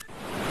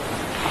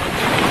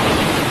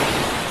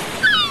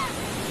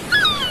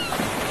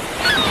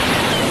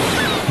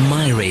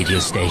radio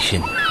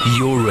station,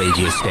 your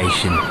radio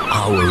station,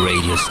 our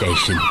radio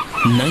station.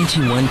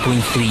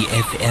 91.3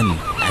 FM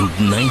and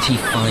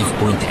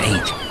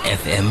 95.8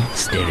 FM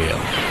stereo.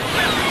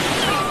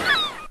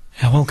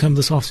 Welcome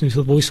this afternoon to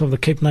the Voice of the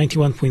Cape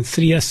 91.3.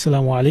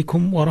 Assalamu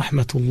alaikum wa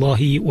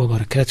rahmatullahi wa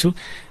barakatuh.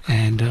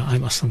 And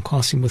I'm Aslam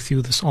Qasim with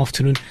you this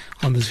afternoon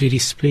on this very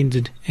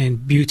splendid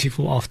and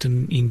beautiful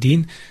afternoon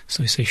indeed.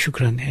 So I say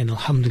shukran and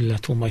alhamdulillah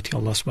to Almighty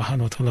Allah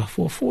subhanahu wa ta'ala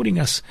for affording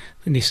us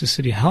the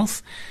necessary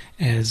health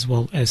as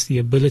well as the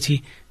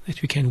ability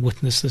that we can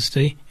witness this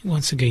day and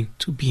once again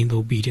to be in the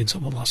obedience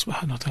of Allah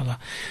subhanahu wa ta'ala.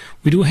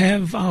 We do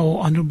have our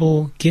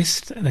honorable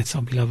guest, that's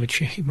our beloved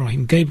Sheikh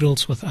Ebrahim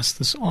Gabriels with us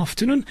this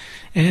afternoon,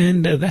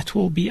 and that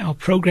will be our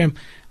program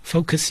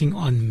focusing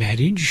on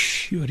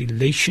marriage, your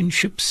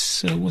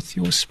relationships with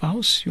your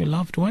spouse, your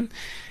loved one,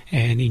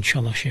 and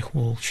inshallah Sheikh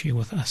will share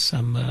with us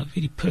some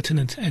very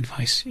pertinent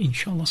advice,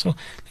 inshallah. So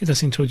let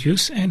us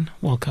introduce and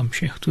welcome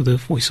Sheikh to the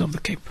Voice of the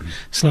Cape.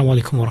 Assalamu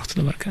alaikum wa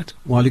rahmatullahi wa barakatuh.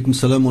 Wa alaikum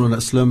salam wa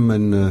aslam,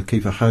 and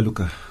kayfa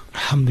haluka?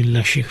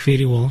 Alhamdulillah Sheikh,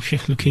 very well.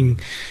 Sheikh looking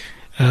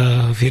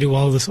very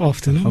well this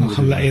afternoon.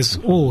 Alhamdulillah, as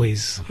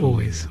always.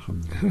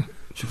 Shukran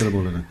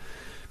Mawlana.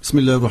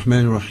 Bismillah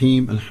ar-Rahman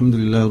ar-Rahim.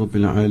 Alhamdulillah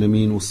Rabbil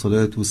Alameen.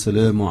 Wassalatu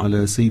wassalamu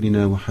ala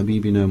Sayyidina wa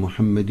Habibina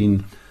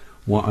Muhammadin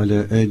wa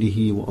ala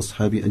alihi wa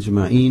ashabi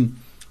ajma'in.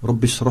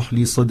 Rabbi shrah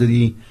li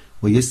sadri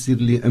wa yassir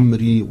li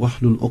amri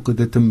wahlul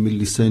uqdatan min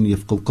lisani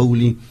yafqahu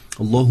qawli.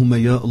 Allahumma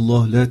ya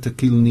Allah la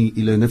takilni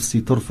ila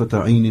nafsi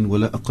tarfata 'aynin wa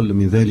la aqall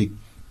min dhalik.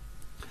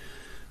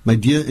 My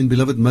dear and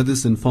beloved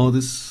mothers and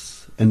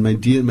fathers, and my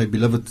dear and my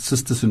beloved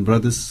sisters and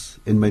brothers,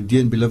 and my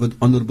dear and beloved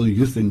honorable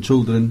youth and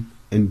children,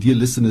 and dear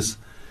listeners,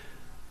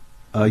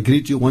 I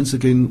greet you once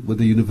again with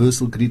the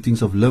universal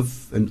greetings of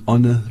love and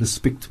honor,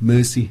 respect,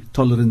 mercy,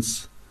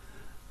 tolerance,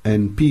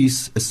 and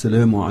peace.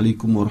 Assalamu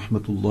alaikum wa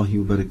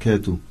rahmatullahi wa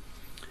barakatuh.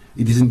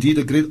 It is indeed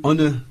a great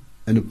honor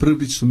and a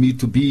privilege for me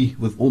to be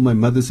with all my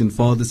mothers and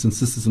fathers and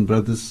sisters and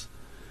brothers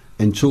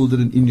and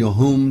children in your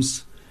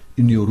homes,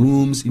 in your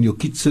rooms, in your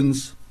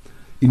kitchens,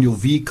 in your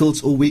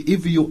vehicles, or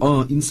wherever you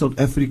are in South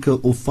Africa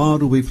or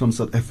far away from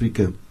South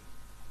Africa.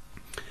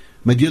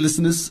 My dear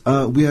listeners,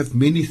 we have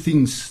many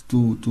things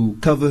to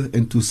cover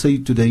and to say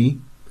today.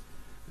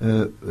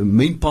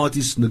 Main part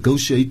is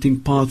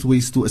negotiating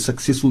pathways to a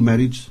successful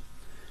marriage.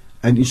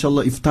 And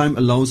inshallah, if time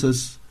allows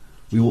us,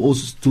 we will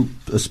also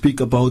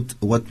speak about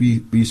what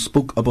we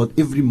spoke about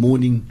every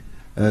morning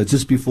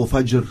just before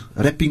Fajr,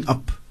 wrapping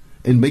up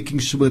and making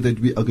sure that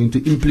we are going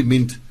to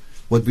implement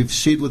what we've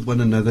shared with one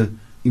another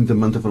in the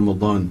month of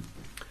Ramadan.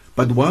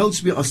 But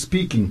whilst we are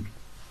speaking,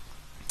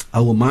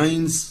 our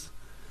minds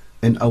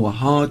and our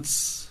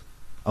hearts,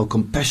 our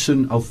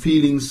compassion, our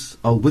feelings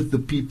are with the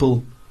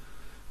people,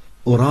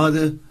 or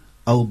rather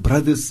our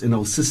brothers and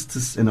our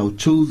sisters and our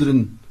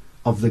children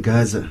of the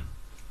Gaza.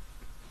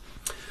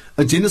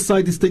 A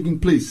genocide is taking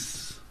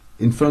place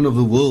in front of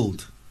the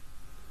world,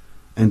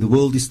 and the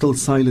world is still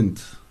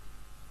silent.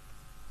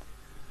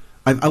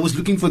 I was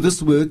looking for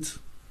this word,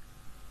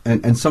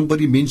 and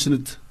somebody mentioned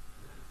it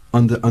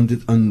on Al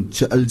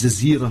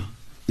Jazeera.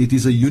 It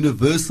is a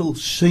universal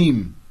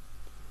shame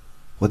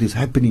what is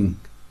happening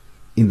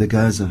in the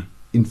Gaza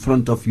in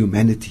front of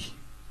humanity.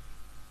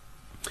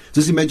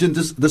 Just imagine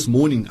this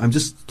morning. I'm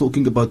just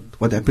talking about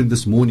what happened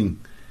this morning.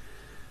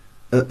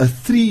 A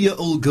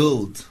 3-year-old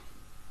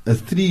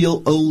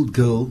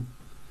girl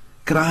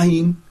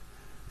crying,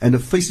 and her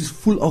face is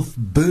full of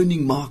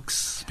burning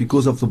marks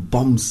because of the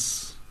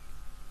bombs.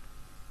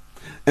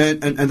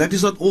 And that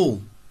is not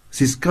all.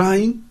 She's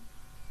crying,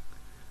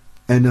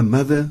 and her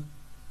mother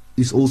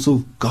is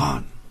also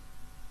gone.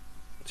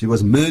 She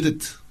was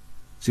murdered.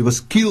 She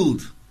was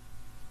killed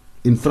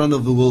in front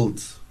of the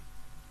world.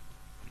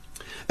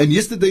 And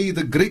yesterday,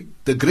 the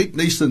great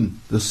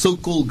nation, the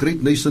so-called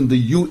great nation, the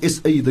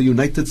USA, the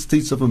United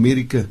States of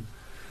America,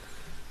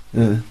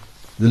 the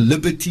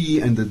liberty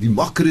and the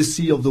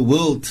democracy of the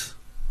world,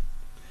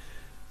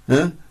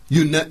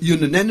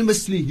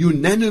 unanimously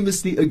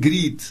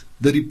agreed,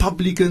 the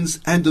Republicans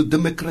and the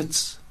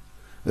Democrats,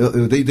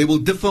 they will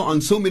differ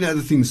on so many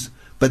other things,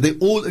 but they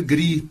all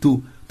agree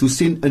to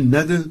send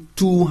another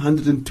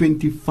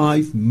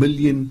 $225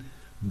 million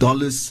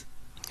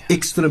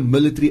extra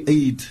military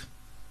aid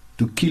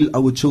to kill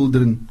our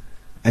children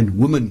and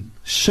women.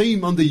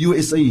 Shame on the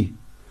USA.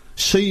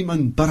 Shame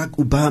on Barack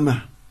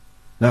Obama.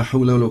 La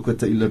hawla wa la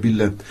quwwata illa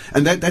billah.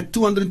 And that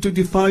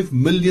 $225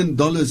 million,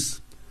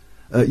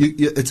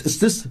 it's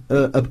just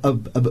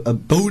a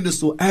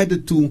bonus or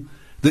added to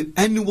the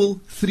annual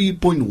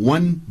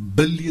 $3.1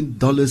 billion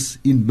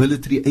in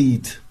military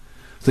aid.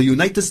 The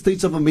United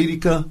States of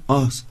America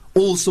are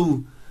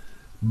also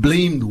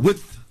blamed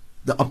with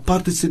the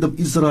apartheid state of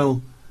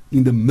Israel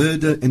in the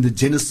murder and the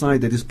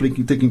genocide that is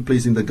taking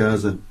place in the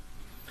Gaza.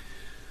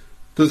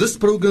 So this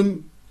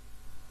program,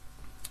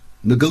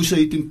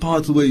 Negotiating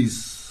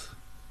Pathways,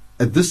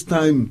 at this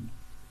time,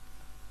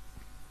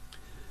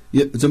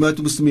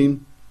 Jamaatul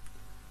Muslimin,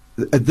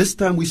 at this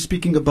time we're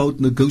speaking about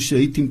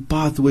negotiating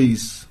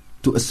pathways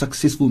to a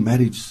successful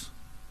marriage.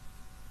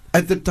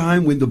 At the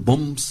time when the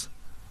bombs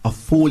are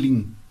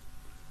falling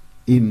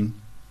in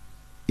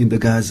the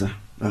Gaza.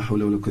 I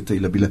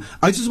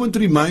just want to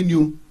remind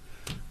you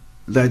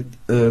that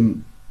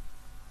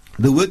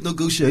the word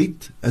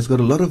negotiate has got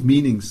a lot of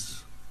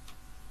meanings.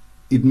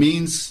 It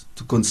means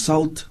to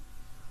consult,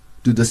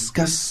 to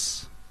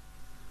discuss,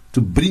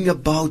 to bring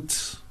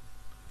about,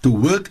 to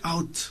work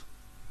out,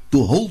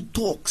 to hold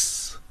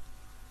talks.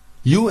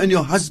 You and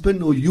your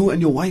husband or you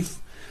and your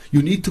wife,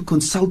 you need to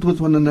consult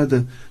with one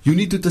another. You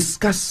need to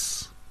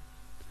discuss.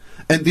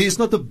 And there is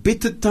not a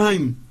better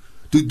time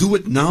to do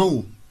it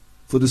now,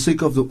 for the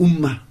sake of the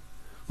ummah,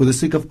 for the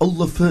sake of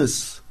Allah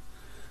first,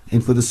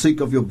 and for the sake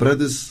of your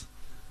brothers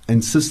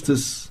and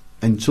sisters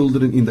and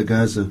children in the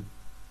Gaza.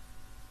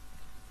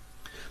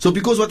 So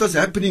because what is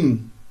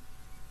happening,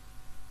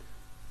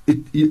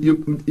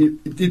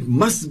 it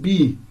must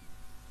be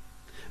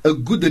a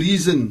good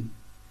reason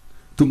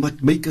to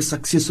make a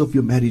success of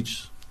your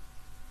marriage.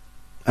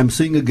 I'm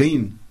saying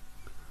again,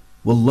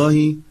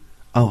 wallahi,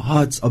 our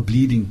hearts are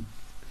bleeding.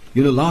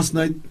 You know, last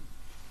night,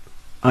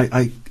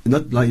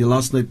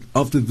 last night,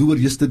 after Dhuhr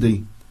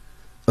yesterday,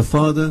 a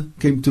father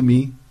came to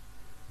me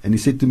and he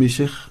said to me,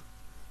 Sheikh,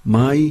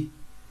 my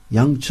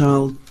young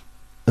child,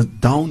 a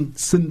Down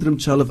syndrome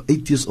child of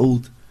 8 years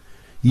old,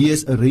 he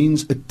has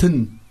arranged a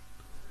tin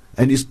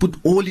and he's put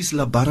all his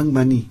labarang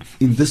money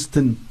in this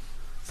tin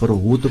for a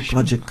water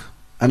project.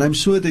 And I'm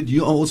sure that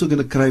you are also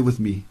going to cry with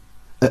me.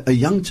 A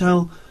young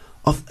child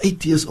of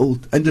 8 years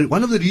old. And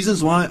one of the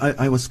reasons why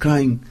I was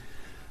crying,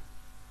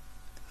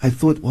 I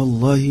thought,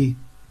 wallahi,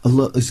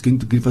 Allah is going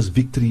to give us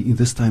victory in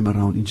this time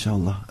around,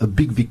 inshallah. A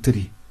big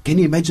victory. Can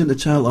you imagine a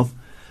child of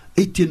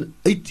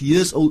 8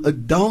 years old, a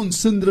Down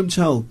syndrome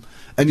child?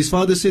 And his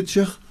father said,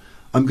 Sheikh,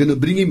 I'm going to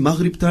bring him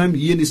Maghrib time,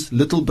 he and his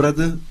little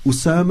brother,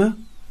 Usama.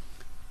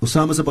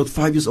 Usama is about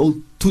 5 years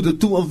old. The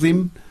two of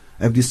them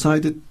have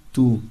decided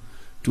to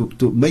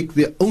make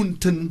their own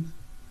tin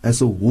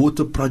as a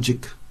water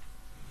project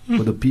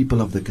for the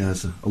people of the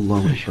Gaza.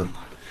 Allahu Akbar.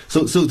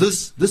 So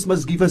this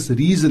must give us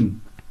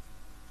reason,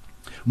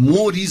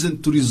 more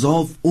reason to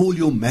resolve all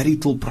your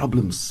marital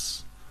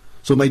problems.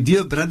 So my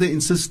dear brother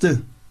and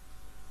sister,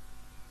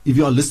 if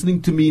you are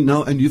listening to me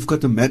now and you've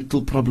got a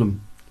marital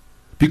problem,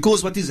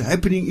 because what is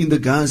happening in the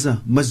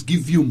Gaza must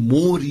give you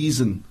more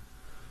reason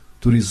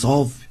to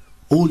resolve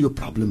all your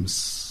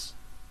problems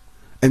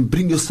and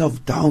bring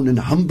yourself down and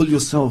humble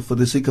yourself for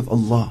the sake of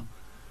Allah.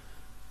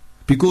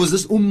 Because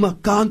this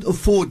ummah can't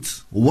afford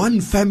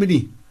one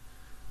family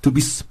to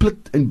be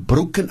split and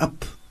broken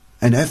up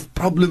and have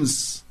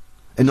problems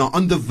and are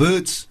on the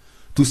verge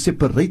to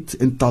separate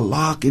and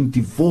talaq and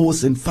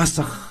divorce and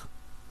fasakh.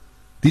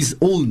 These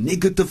all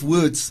negative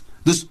words.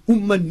 This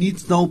ummah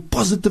needs now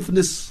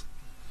positiveness.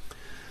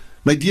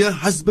 My dear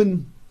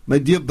husband, my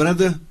dear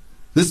brother,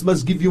 this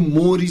must give you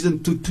more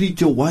reason to treat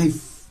your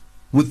wife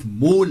with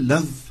more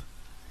love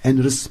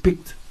and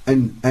respect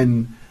and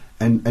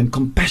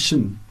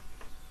compassion.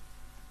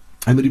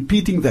 I'm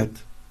repeating that.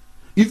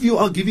 If you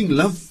are giving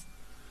love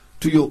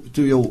to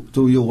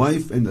your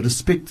wife and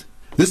respect,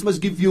 this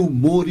must give you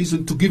more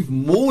reason to give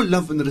more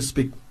love and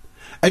respect.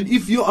 And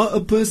if you are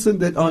a person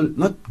that are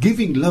not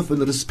giving love and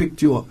respect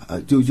to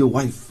your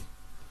wife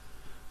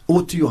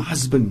or to your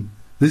husband,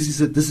 this is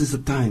a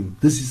time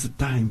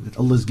that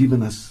Allah has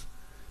given us,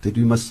 that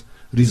we must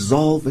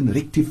resolve and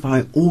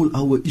rectify all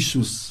our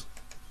issues.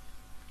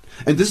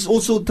 And this is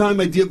also a time,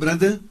 my dear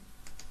brother,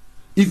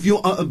 if you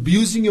are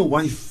abusing your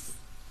wife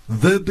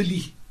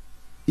verbally,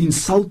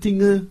 insulting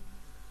her,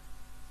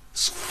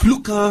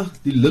 vloek haar,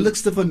 die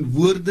lulligste van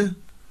woorde,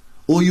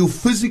 or you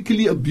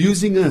physically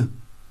abusing her,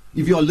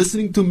 if you are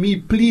listening to me,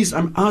 please,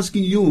 I'm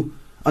asking you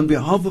on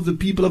behalf of the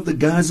people of the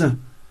Gaza,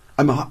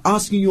 I'm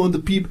asking you on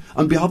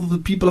behalf of the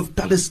people of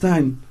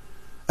Palestine,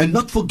 and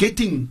not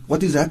forgetting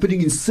what is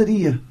happening in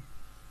Syria.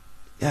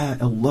 Ya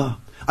Allah,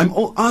 I'm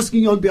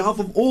asking you on behalf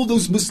of all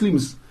those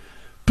Muslims,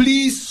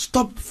 please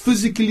stop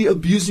physically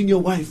abusing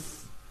your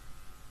wife.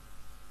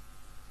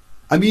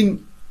 I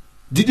mean,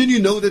 didn't you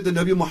know that the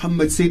Nabi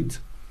Muhammad said,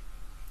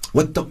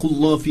 وَاتَّقُوا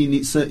اللَّهَ فِي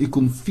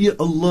نِسَائِكُمْ, fear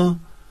Allah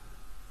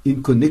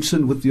in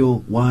connection with your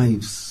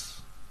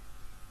wives.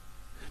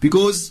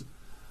 Because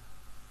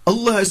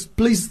Allah has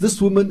placed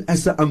this woman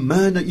as an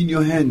amana in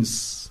your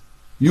hands.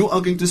 You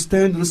are going to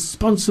stand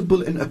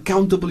responsible and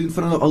accountable in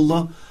front of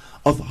Allah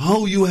of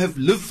how you have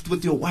lived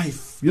with your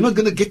wife. You're not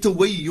going to get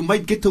away. You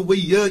might get away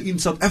here in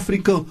South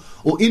Africa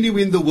or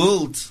anywhere in the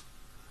world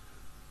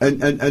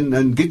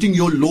and getting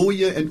your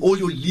lawyer and all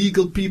your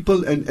legal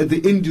people, and at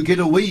the end you get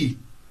away.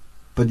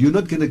 But you're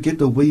not going to get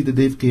away the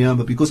day of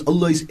Qiyamah, because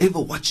Allah is ever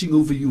watching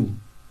over you.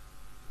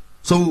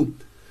 So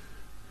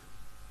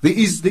there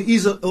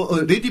is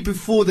already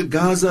before the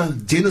Gaza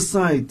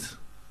genocide,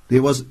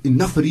 there was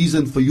enough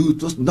reason for you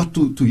not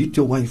to hit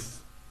your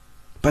wife.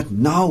 But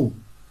now,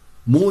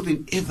 more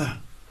than ever,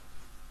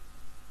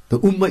 the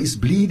ummah is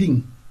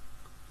bleeding.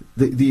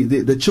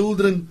 The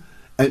children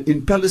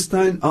in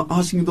Palestine are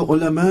asking the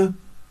ulama,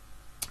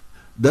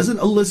 doesn't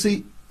Allah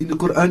say in the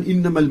Quran,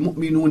 إِنَّمَا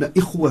الْمُؤْمِنُونَ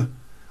إِخْوَةً,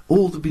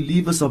 all the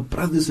believers are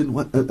brothers and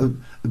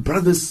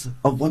brothers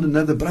of one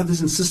another,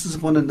 brothers and sisters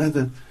of one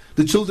another.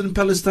 The children in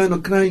Palestine are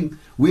crying,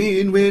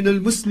 when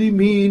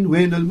al-Muslimin,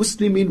 when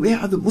al-Muslimin, where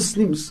are the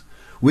Muslims?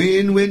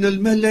 When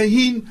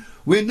al-Malahin,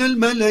 when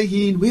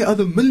al-Malahin, where are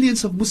the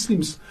millions of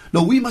Muslims?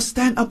 Now we must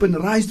stand up and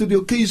rise to the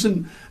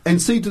occasion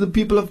and say to the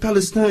people of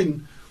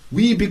Palestine,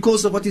 we,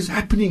 because of what is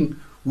happening,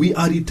 we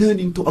are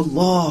returning to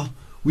Allah.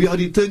 We are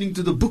returning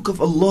to the book of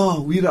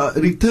Allah. We are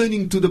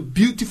returning to the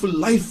beautiful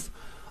life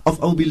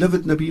of our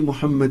beloved Nabi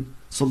Muhammad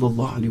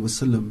sallallahu alaihi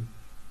wasallam.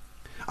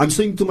 I'm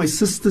saying to my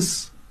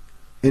sisters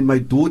and my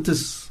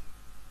daughters,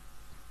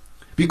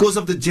 because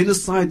of the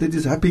genocide that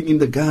is happening in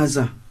the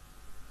Gaza,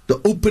 the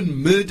open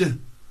murder,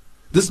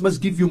 this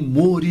must give you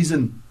more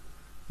reason,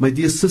 my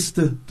dear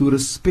sister, to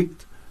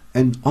respect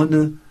and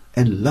honor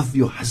and love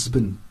your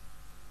husband.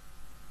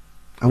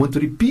 I want to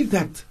repeat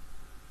that,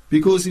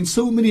 because in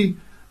so many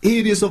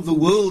areas of the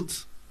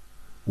world,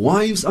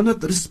 wives are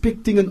not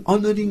respecting and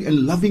honoring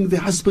and loving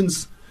their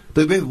husbands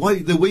the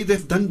way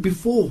they've done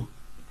before.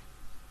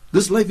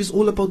 This life is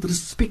all about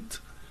respect.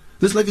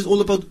 This life is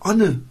all about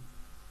honor.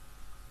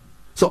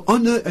 So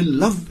honor and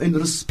love and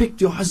respect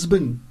your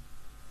husband.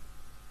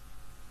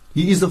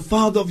 He is the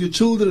father of your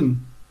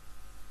children.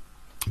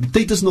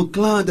 Dit is nou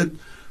klaar dat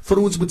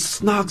vrouens moet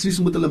snaaks wees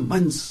met hulle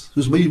mans.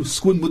 Soos my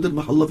skoonmoeder,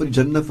 mag Allah vir die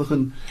Jannah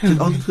vergun, sy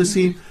het altyd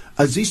gesê,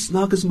 as jy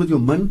snaaks is met jou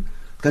man,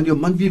 kan jou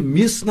man weer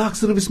meer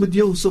snaakser wees met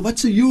jou. So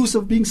what's the use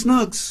of being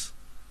snacks?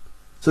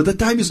 So the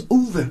time is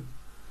over.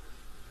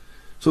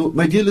 So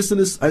my dear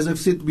listeners, as I've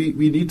said, we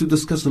need to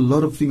discuss a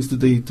lot of things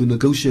today to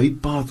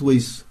negotiate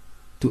pathways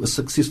to a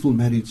successful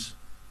marriage.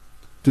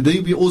 Today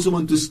we also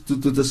want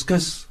to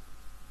discuss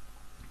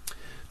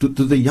to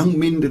the young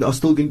men that are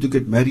still going to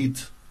get married,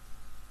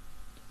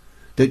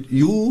 that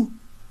you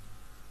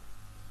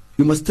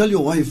must tell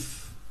your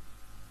wife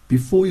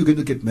before you're going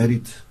to get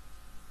married,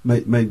 my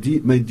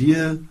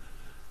dear,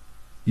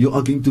 you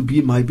are going to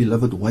be my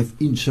beloved wife,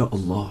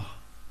 inshallah.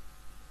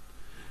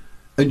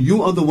 And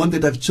you are the one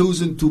that I've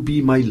chosen to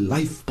be my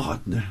life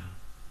partner.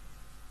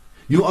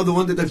 You are the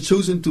one that I've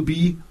chosen to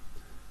be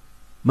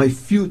my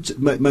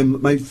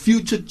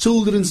future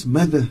children's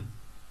mother.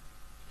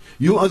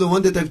 You are the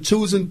one that I've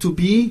chosen to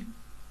be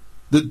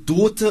the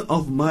daughter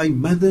of my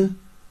mother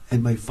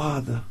and my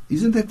father.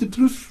 Isn't that the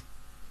truth?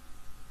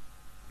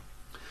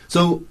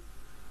 So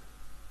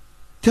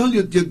tell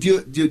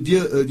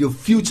your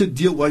future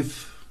dear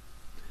wife,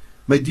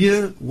 my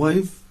dear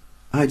wife,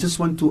 I just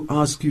want to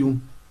ask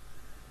you,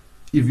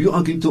 if you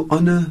are going to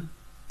honor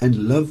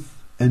and love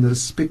and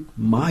respect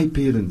my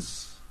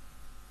parents,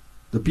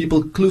 the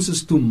people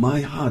closest to my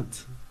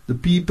heart, the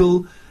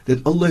people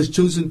that Allah has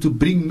chosen to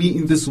bring me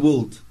in this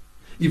world,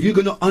 if you're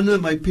going to honor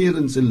my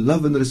parents and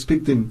love and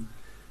respect them,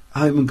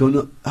 I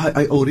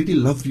already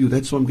love you,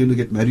 that's why I'm going to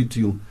get married to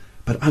you,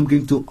 but I'm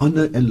going to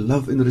honor and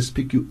love and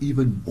respect you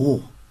even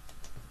more.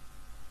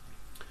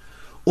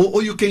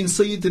 Or you can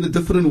say it in a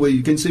different way.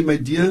 You can say, my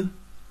dear,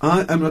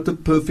 I am not a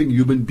perfect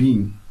human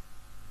being.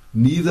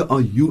 Neither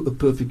are you a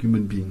perfect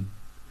human being.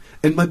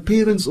 And my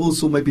parents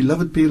also, my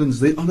beloved parents,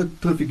 they are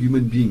not perfect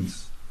human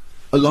beings.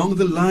 Along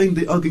the line,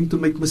 they are going to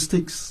make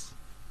mistakes.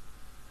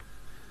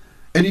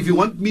 And if you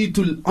want me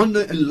to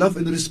honor and love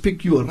and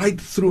respect you right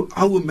through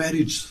our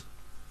marriage,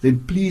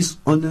 then please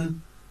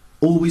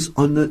always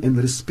honor and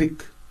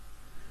respect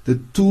the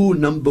two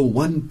number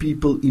one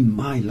people in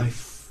my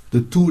life.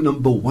 The two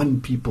number one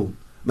people.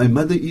 My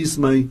mother is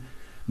my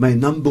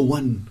number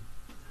one.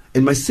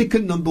 And my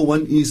second number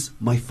one is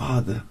my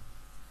father.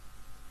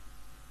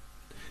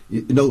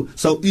 You know,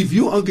 so if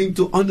you are going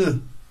to honor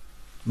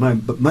my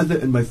mother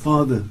and my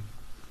father,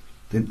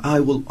 then I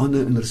will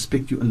honor and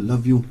respect you and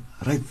love you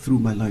right through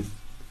my life.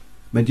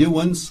 My dear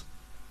ones,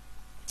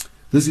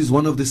 this is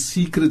one of the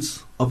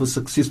secrets of a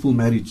successful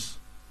marriage,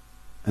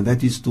 and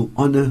that is to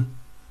honor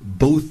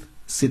both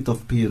set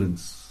of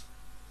parents.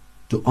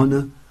 To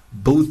honor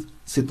both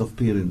set of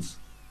parents.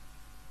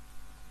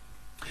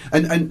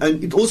 And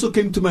it also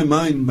came to my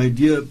mind, my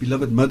dear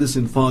beloved mothers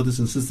and fathers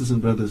and sisters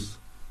and brothers,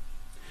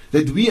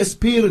 that we as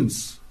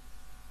parents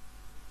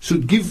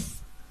should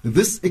give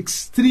this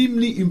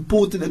extremely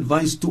important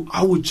advice to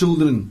our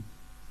children.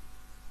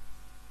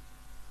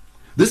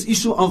 This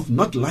issue of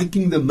not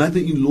liking the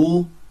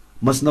mother-in-law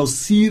must now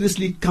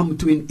seriously come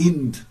to an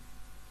end.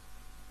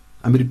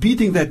 I'm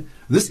repeating that.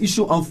 This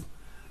issue of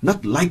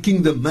not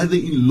liking the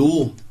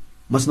mother-in-law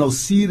must now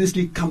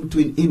seriously come to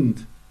an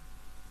end.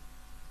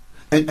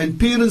 And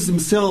parents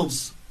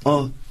themselves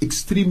are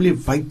extremely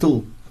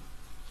vital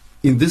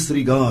in this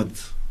regard.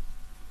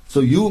 So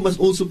you must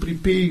also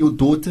prepare your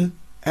daughter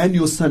and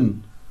your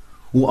son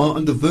who are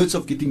on the verge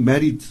of getting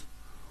married,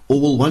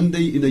 or will one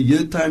day in a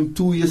year time,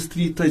 2 years,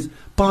 3 years,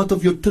 part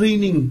of your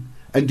training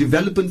and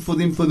development for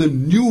them for the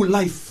new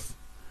life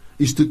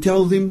is to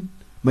tell them,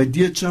 my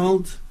dear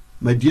child,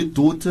 my dear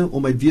daughter, or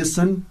my dear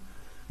son,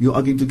 you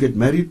are going to get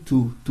married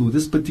to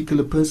this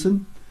particular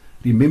person.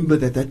 Remember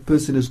that that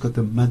person has got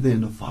a mother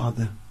and a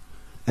father.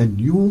 And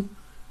you,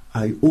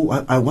 I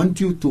want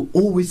you to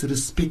always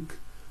respect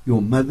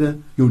your mother,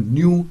 your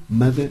new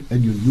mother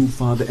and your new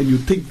father, and you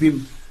take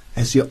them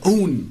as your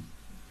own.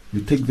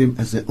 You take them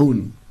as their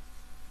own.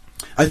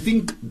 I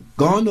think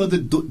gone are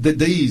the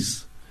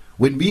days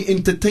when we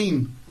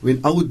entertain, when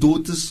our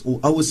daughters or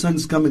our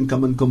sons come and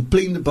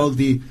complain about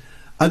the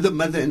other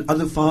mother and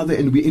other father,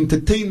 and we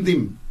entertain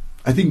them.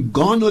 I think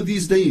gone are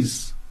these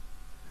days.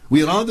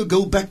 We rather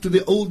go back to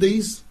the old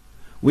days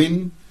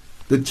when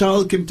the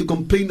child came to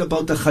complain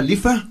about the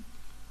Khalifa,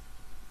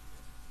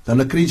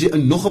 dan kry jy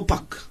 'n nog 'n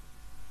pak.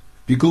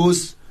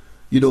 Because,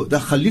 the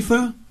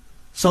Khalifa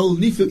sal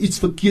nie vir iets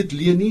verkeerd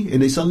leer nie,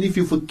 en hy sal nie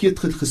vir jou verkeerd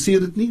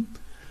gesê het nie,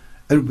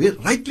 and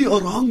rightly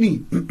or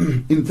wrongly,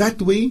 in that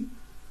way,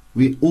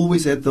 we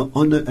always have the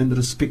honor and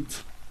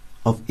respect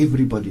of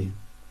everybody.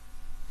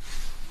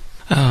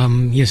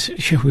 Yes,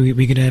 Sheikh, we're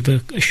going to have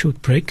a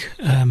short break.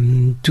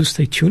 Do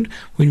stay tuned.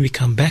 When we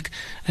come back,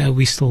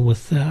 we're still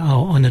with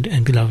our honored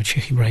and beloved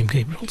Sheikh Ebrahim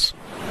Gabriels.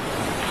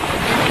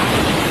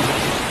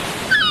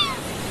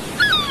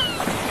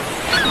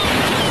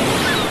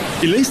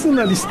 Jy luister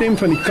na die Stem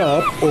van die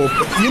Kaap op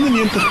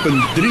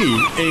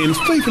 91.3 en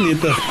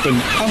 95.8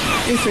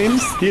 FM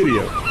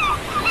stereo.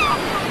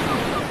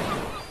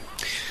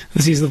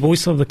 This is the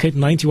voice of the Cape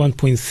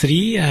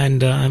 91.3,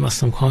 and I'm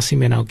Aslam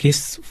Qasim, and our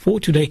guests for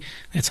today,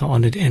 that's our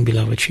honored and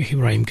beloved Sheikh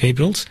Ebrahim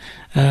Gabriels,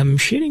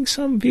 sharing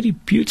some very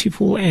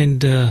beautiful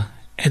and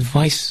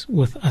advice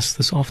with us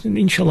this afternoon.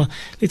 Inshallah,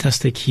 let us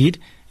take heed,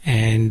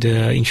 and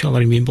inshallah,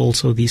 remember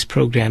also these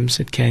programs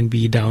that can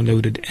be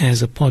downloaded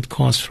as a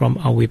podcast from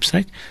our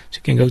website. So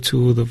you can go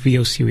to the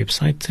VOC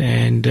website,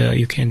 and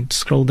you can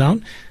scroll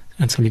down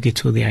until you get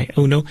to the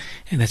IONO,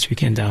 and that's where you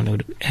can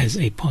download it as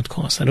a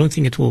podcast. I don't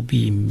think it will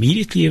be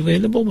immediately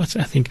available, but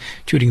I think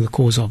during the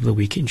course of the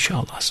week,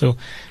 inshallah. So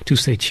do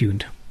stay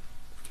tuned.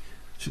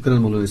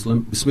 Shukran, Mawlana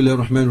Islam. Bismillah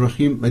ar-Rahman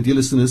ar-Rahim. My dear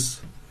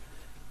listeners,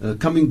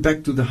 coming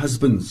back to the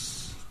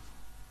husbands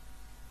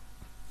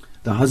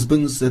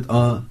that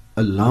are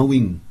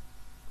allowing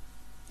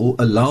or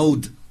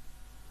allowed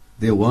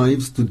their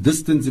wives to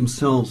distance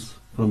themselves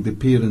from their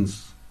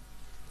parents,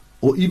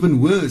 or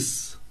even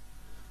worse,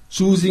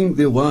 choosing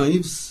their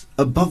wives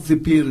above their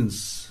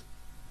parents,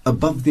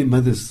 above their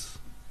mothers.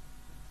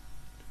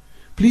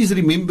 Please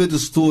remember the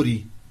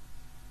story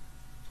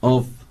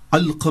of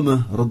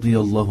Alqamah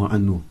radiyallahu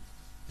anhu.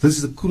 This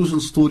is a crucial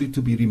story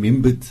to be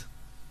remembered.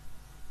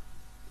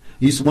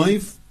 His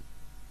wife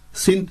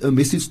sent a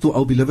message to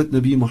our beloved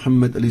Nabi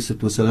Muhammad alayhi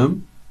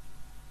wasalam,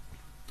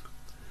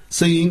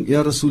 saying,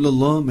 Ya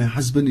Rasulullah, my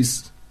husband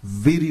is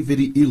very,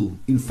 very ill.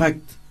 In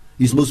fact,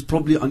 he's most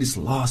probably on his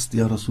last,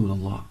 Ya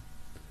Rasulullah.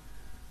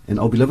 And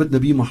our beloved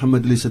Nabi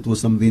Muhammad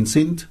then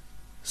sent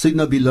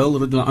Sayyidina Bilal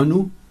radhiyallahu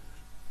anhu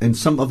and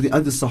some of the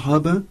other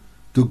Sahaba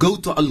to go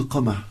to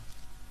Alqamah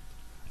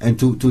and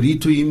to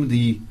read to him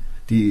the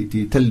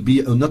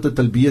talbiyah, or not the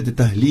talbiyah, the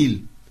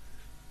tahleel,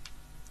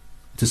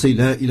 to say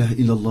La ilaha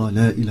illallah,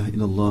 La ilaha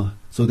illallah,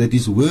 so that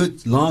his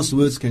last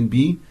words can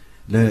be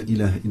La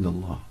ilaha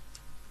illallah.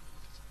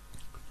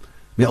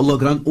 May Allah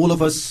grant all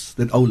of us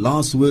that our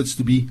last words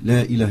to be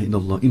La ilaha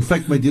illallah. In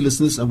fact, my dear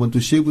listeners, I want to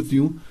share with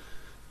you,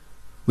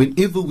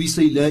 whenever we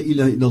say La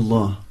ilaha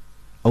illallah,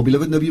 our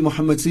beloved Nabi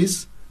Muhammad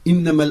says,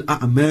 Innamal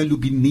a'malu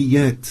bin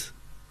niyat.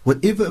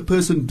 Whatever a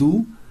person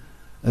do,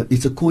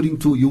 it's according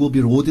to, you will be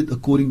rewarded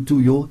according to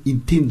your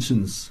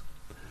intentions.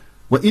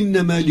 Wa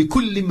innama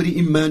likulli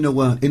imri'in ma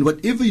nawa. And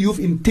whatever you've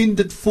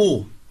intended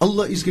for,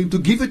 Allah is going to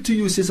give it to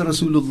you, says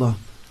Rasulullah.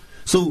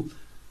 So,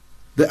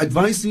 the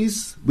advice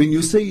is, when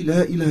you say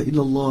La ilaha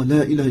illallah,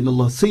 La ilaha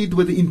illallah, say it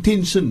with the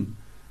intention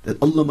that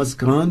Allah must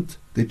grant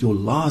that your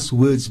last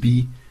words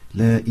be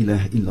La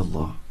ilaha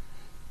illallah.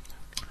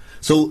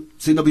 So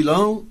Sayyidina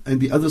Bilal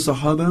and the other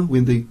Sahaba,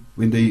 when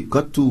they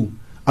got to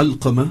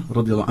Alqamah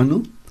radiyallahu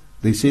anhu,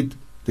 they said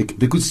they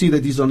could see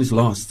that he's on his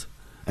last,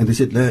 and they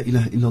said La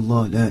ilaha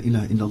illallah, La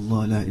ilaha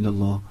illallah, La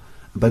illallah.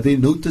 But they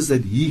noticed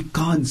that he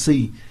can't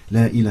say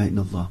La ilaha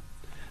illallah.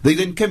 They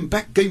then came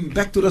back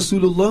to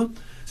Rasulullah.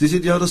 They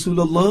said, Ya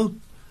Rasulullah,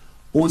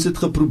 ons het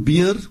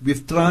geprobeer,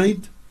 we've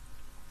tried,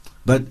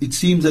 but it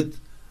seems that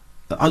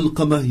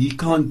Alqamah, he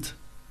can't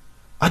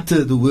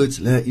utter the words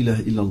La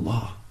ilaha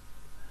illallah.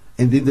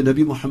 And then the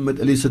Nabi Muhammad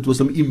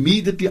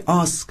immediately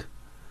asked,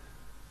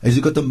 has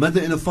he got a mother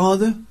and a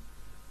father?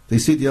 They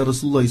said, Ya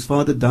Rasulullah, his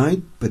father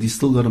died, but he's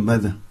still got a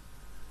mother.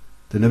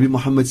 The Nabi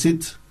Muhammad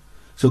said,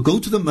 so go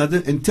to the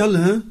mother and tell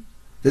her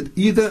that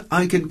either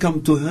I can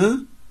come to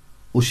her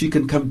or she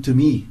can come to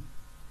me.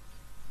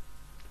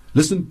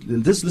 Listen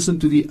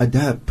to the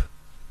adab.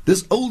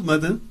 This old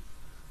mother,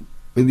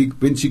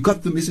 when she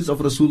got the message of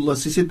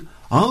Rasulullah, she said,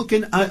 how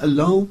can I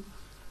allow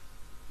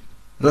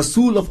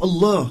Rasul of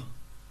Allah,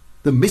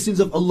 the message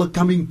of Allah,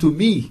 coming to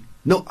me?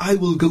 No, I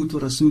will go to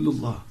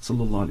Rasulullah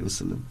sallallahu alaihi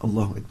wasallam.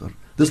 Allahu Akbar.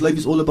 This life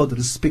is all about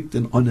respect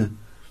and honor.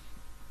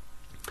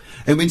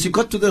 And when she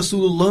got to the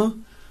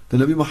Rasulullah, the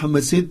Nabi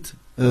Muhammad said,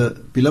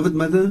 beloved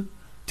mother,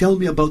 tell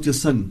me about your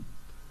son.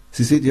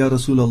 She said, Ya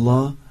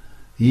Rasulullah,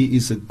 he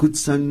is a good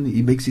son,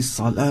 he makes his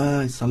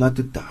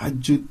salatul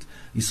tahajjud,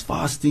 he's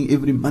fasting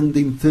every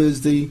Monday and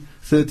Thursday,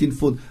 13th,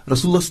 4th.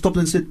 Rasulullah stopped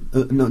and said,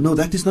 no,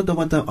 that is not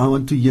what I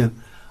want to hear.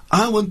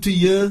 I want to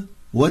hear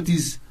what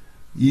is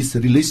his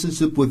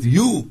relationship with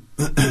you.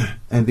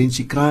 And then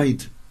she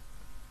cried.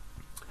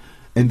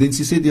 And then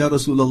she said, Ya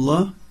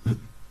Rasulullah,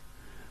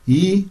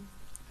 he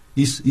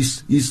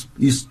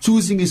is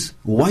choosing his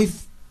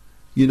wife,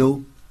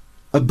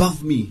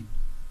 above me.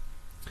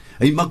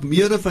 Hy maak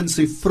meer van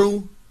sy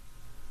vrou,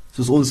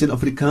 soos ons in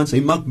Afrikaans,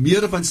 hy maak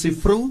meer van sy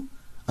vrou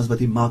as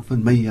wat hy maak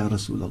van my, Ya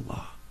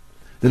Rasulullah.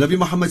 The Nabi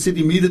Muhammad said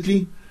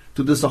immediately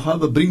to the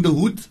Sahaba, bring the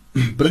hood,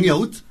 bring your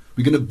hood,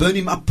 we're going to burn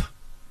him up.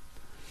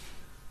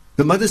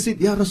 The mother said,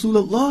 Ya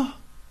Rasulullah,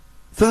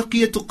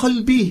 faqiyatu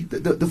qalbi,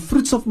 the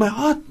fruits of my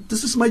heart,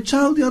 this is my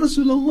child, Ya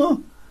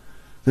Rasulullah.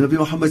 The Nabi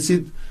Muhammad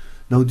said,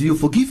 now do you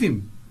forgive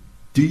him?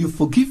 Do you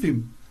forgive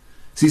him?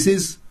 She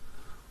says,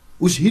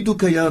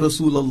 Ushhiduka Ya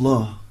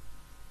Rasulullah.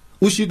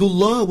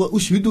 Ushhidullah wa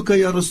ushhiduka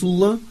Ya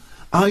Rasulullah.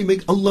 I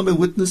make Allah my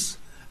witness,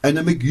 and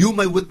I make you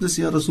my witness,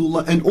 Ya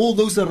Rasulullah, and all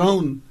those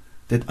around,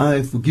 that I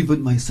have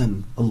forgiven my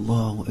son.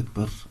 Allahu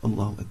Akbar,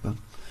 Allahu Akbar.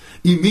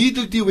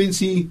 Immediately when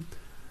she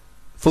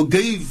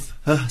forgave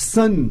her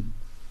son,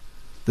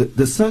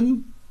 the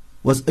son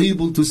was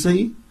able to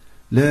say,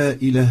 La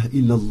ilaha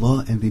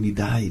illallah, and then he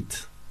died.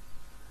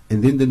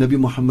 And then the Nabi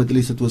Muhammad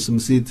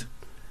said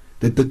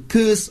that the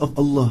curse of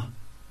Allah,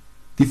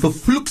 die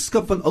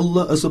vervloekskap van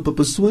Allah is op 'n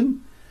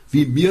persoon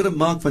wie meer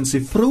maak van sy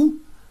vrou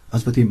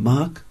as wat hy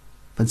maak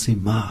van sy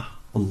ma.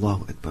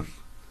 Allahu Akbar.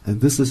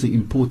 And this is an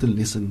important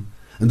lesson.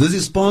 And this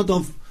is part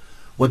of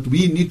what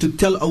we need to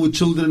tell our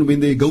children when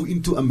they go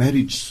into a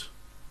marriage.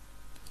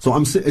 So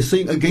I'm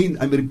saying again,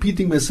 I'm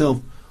repeating myself,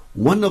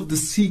 one of the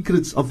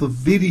secrets of a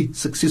very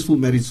successful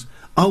marriage,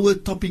 our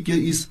topic here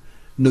is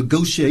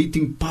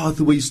negotiating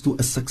pathways to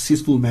a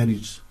successful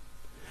marriage.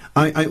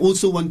 I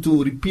also want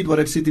to repeat what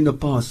I've said in the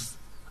past.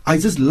 I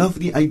just love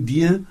the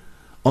idea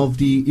of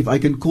the, if I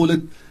can call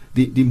it,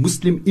 the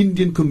Muslim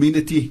Indian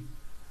community.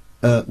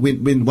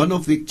 When one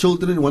of the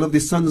children, one of the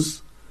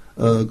sons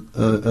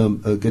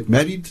get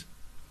married,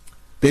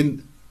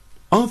 then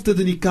after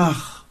the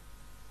nikah,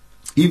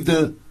 if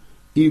the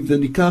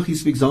nikah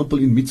is, for example,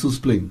 in Mitchell's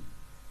Plain,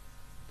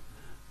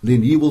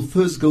 then he will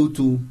first go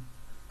to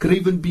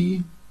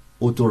Cravenby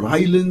or to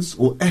Rylands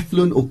or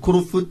Athlone or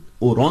Crawford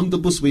or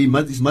Rondebos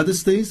where his mother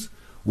stays,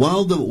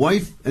 while the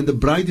wife and the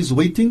bride is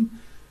waiting,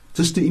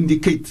 just to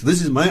indicate,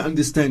 this is my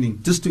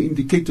understanding, just to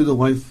indicate to the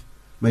wife,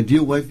 my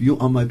dear wife, you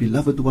are my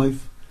beloved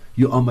wife,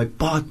 you are my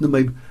partner,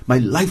 my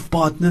life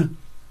partner,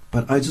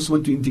 but I just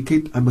want to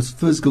indicate I must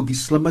first go give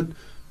salamat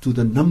to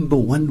the number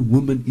one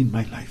woman in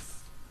my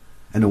life.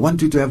 And I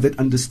want you to have that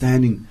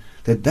understanding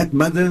that that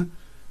mother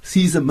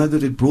sees a mother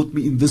that brought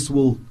me in this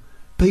world,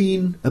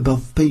 pain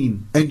above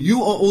pain, and you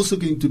are also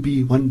going to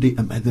be one day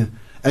a mother.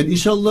 And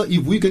inshallah,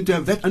 if we're going to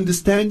have that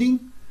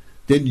understanding,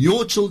 then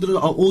your children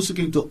are also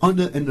going to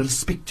honor and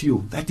respect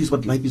you. That is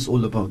what life is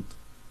all about.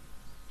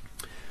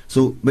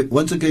 So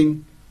once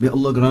again, may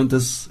Allah grant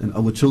us and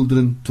our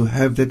children to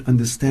have that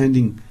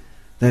understanding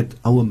that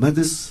our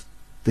mothers,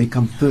 they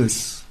come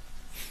first.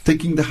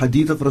 Taking the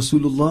hadith of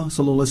Rasulullah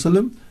sallallahu alaihi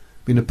wasallam,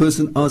 when a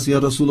person asks, Ya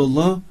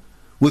Rasulullah,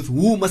 with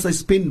whom must I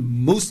spend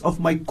most of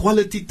my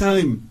quality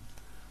time?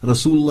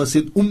 Rasulullah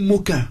said,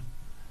 Ummuka.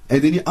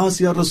 And then he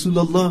asked, Ya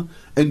Rasulullah,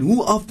 and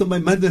who after my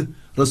mother?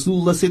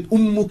 Rasulullah said,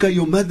 Ummuka,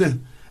 your mother.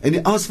 And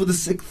he asked for the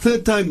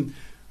third time,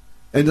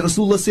 and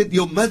Rasulullah said,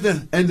 your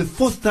mother. And the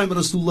fourth time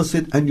Rasulullah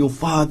said, and your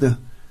father.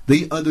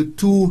 They are the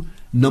two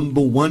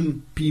number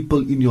one people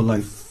in your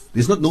life.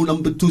 There's not no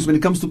number twos. When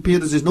it comes to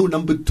parents, there's no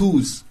number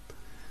twos.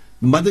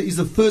 Mother is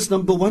the first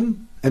number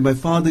one, and my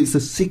father is the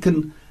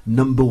second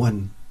number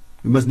one.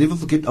 We must never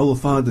forget our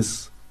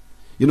fathers.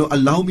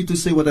 Allow me to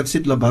say what I've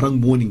said Labarang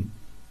morning.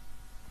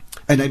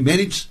 And I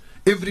manage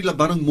every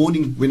Labarang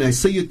morning, when I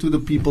say it to the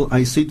people,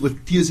 I say it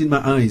with tears in my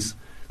eyes,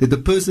 that the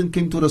person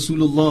came to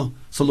Rasulullah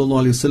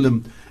sallallahu alaihi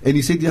wasallam, and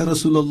he said, Ya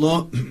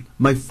Rasulullah,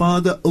 my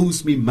father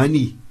owes me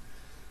money.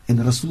 And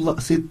Rasulullah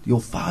said,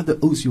 your father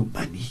owes you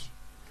money.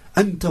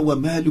 Anta wa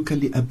maluka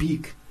li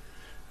abik.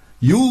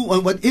 You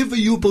and whatever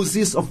you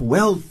possess of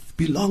wealth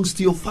belongs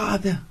to your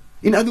father.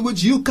 In other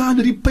words, you can't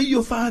repay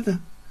your father.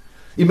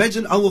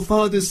 Imagine our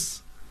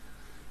fathers,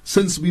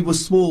 since we were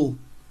small,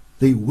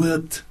 they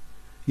worked,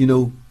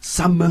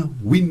 summer,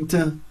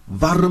 winter,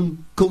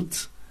 warm,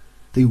 cold.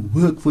 They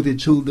work for their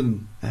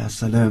children.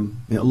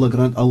 Salam. May Allah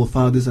grant our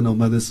fathers and our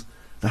mothers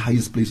the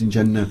highest place in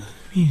Jannah.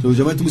 So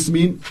Jamaat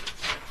Muslimin,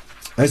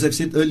 as I've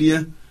said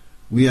earlier,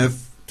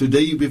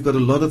 today we've got a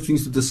lot of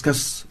things to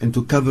discuss and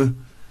to cover.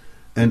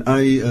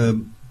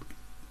 And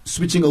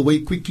switching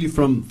away quickly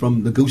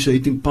from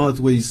negotiating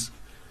pathways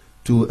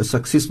to a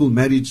successful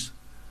marriage,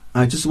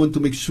 I just want to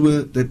make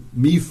sure that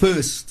me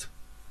first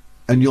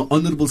and your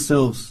honorable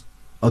selves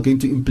are going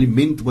to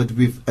implement what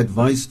we've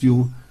advised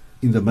you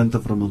in the month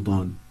of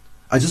Ramadan.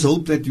 I just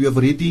hope that you have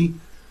already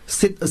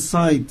set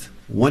aside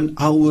 1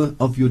 hour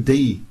of your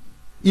day,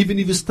 even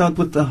if you start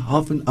with a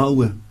half an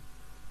hour,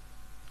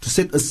 to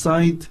set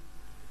aside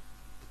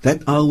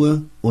that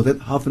hour or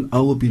that half an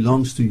hour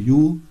belongs to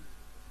you,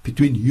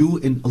 between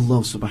you and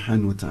Allah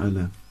subhanahu wa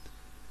ta'ala.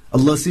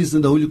 Allah says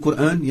in the Holy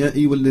Quran, Ya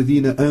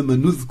ayyuhalladhina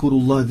amanu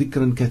dhkurullaha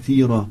dhikran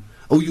kathira.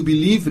 Oh, you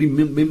believe,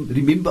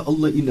 remember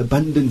Allah in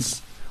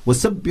abundance.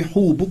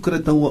 وَسَبِّحُوا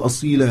بُكْرَةً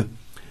وَأَصِيلًا.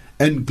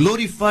 and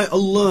glorify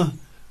Allah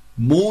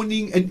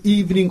morning and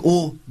evening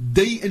or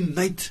day and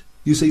night.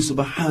 You say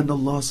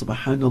Subhanallah,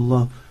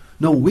 Subhanallah.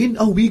 Now when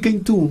are we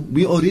going to?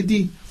 We're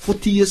already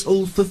 40 years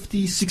old,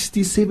 50,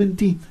 60,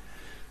 70,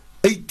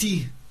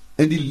 80,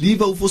 and die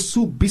lewe was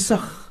so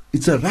besig.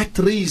 It's a rat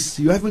race.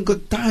 You haven't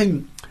got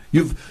time.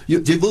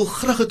 Jy wil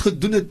graag het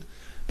gedoen het,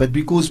 but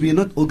because we're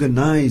not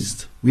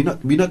organized, we're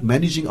not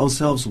managing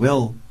ourselves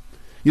well.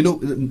 You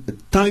know,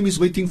 time is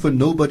waiting for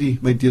nobody,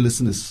 my dear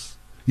listeners.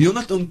 You're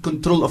not in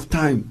control of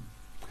time.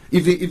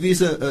 If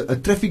there's a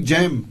traffic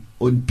jam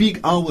on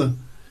peak hour,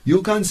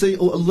 you can't say,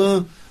 oh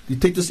Allah, die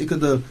tyd is ek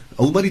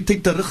maar die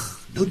tyd terug.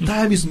 No,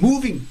 time is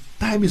moving.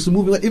 Time is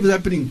moving, whatever is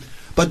happening.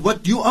 But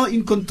what you are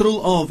in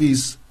control of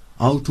is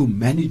how to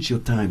manage your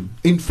time.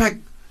 In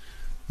fact,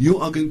 you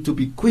are going to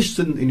be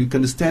questioned and you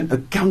can stand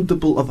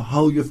accountable of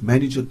how you have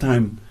managed your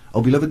time.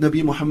 Our beloved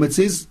Nabi Muhammad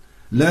says,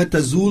 لا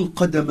تزول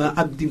قدم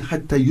عبد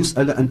حتى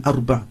يسأل عن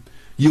أربع.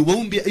 You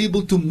won't be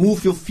able to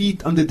move your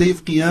feet on the day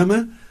of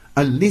Qiyamah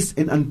unless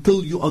and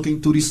until you are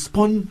going to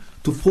respond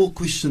to 4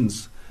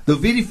 questions. The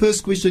very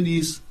first question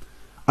is,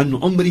 an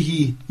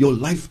umrihi, your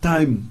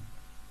lifetime.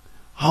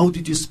 How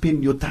did you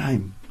spend your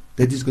time?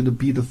 That is going to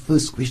be the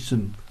first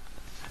question.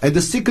 And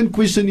the second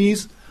question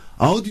is,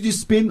 how did you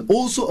spend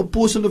also a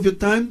portion of your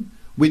time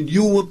when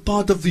you were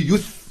part of the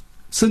youth?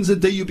 Since the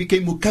day you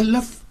became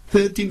mukallaf,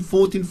 13,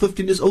 14,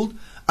 15 years old,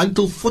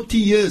 until 40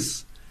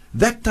 years.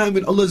 That time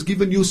when Allah has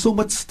given you so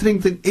much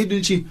strength and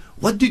energy,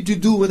 what did you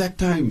do with that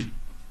time?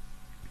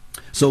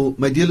 So,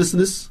 my dear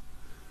listeners,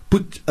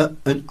 put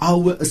an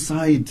hour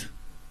aside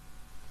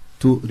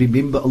to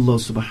remember Allah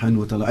subhanahu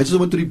wa ta'ala. I just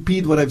want to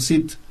repeat what I've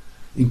said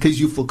in case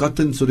you've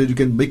forgotten so that you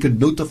can make a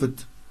note of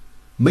it.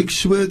 Make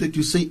sure that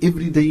you say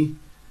every day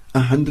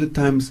 100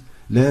 times,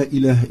 La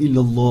ilaha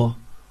illallah,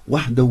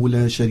 wahdahu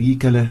la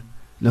sharika lah,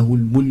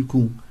 lahul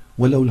mulku,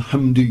 wa lahul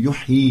hamdu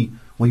yuhyi,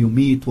 wa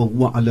yumeet, wa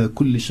huwa ala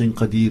kulli shayin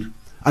qadir.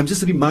 I'm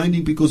just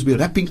reminding because we're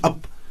wrapping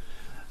up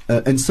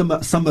and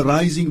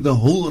summarizing the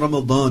whole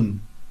Ramadan,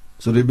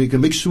 so that we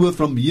can make sure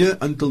from here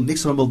until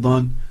next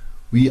Ramadan,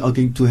 we are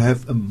going to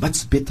have a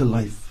much better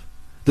life.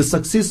 The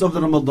success of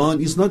the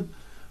Ramadan is not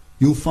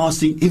you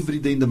fasting every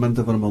day in the month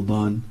of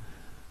Ramadan,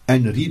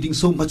 and reading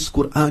so much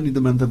Quran in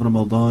the month of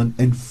Ramadan,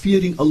 and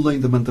fearing Allah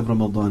in the month of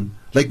Ramadan.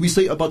 Like we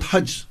say about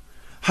Hajj.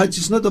 Hajj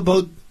is not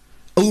about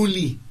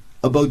only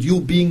about you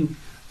being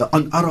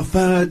on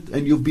Arafat,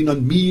 and you've been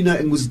on Mina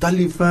and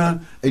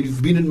Muzdalifah, and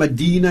you've been in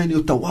Medina, and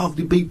you tawaf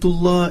the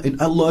Baytullah, and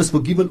Allah has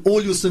forgiven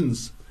all your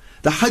sins.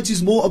 The Hajj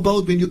is more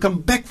about when you come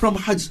back from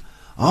Hajj,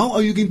 how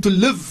are you going to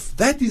live?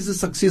 That is the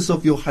success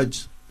of your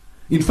Hajj.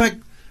 In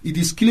fact, it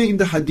is clear in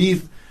the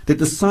Hadith that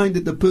the sign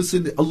that the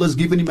person, that Allah has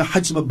given him a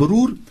Hajj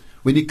Mabrur,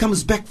 when he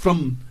comes back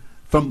from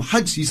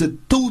Hajj, he's a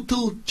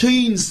total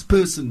changed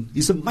person.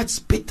 He's a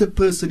much better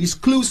person. He's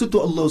closer to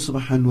Allah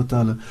subhanahu wa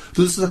ta'ala.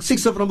 So the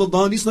success of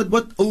Ramadan is not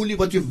only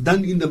what you've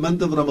done in the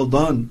month of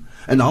Ramadan,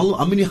 and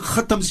how many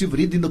khatams you've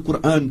read in the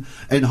Quran,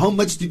 and how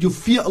much did you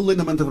fear Allah in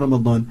the month of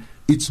Ramadan.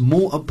 It's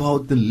more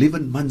about the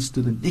 11 months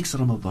to the next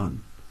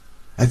Ramadan.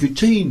 Have you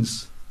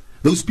changed?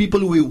 Those people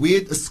who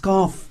wear a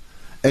scarf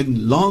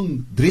and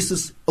long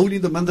dresses only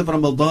in the month of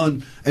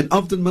Ramadan, and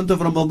after the month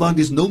of Ramadan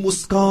there's no more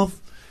scarf,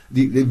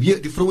 die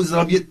vrouens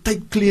daar weer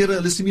tyd klere,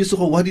 hulle is nie meer so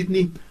geworried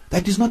nie.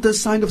 That is not a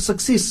sign of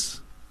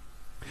success.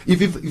 If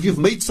you've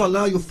made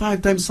salah, your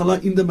 5 times salah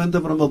in the month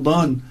of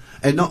Ramadan,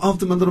 and now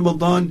after the month of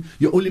Ramadan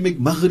you only make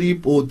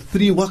maghrib or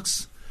 3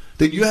 waqts,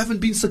 then you haven't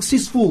been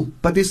successful,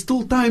 but there's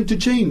still time to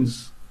change.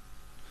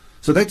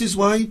 So that is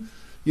why,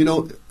 you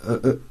know,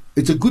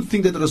 it's a good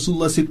thing that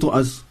Rasulullah said to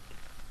us,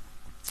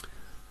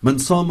 Man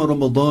sama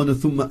Ramadan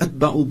thumma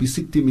atba'u bi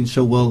sitti min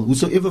Shawwal.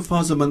 Whosoever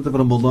fasts the month of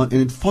Ramadan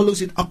and it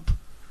follows it up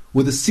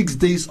with the 6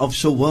 days of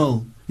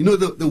Shawwal. You know,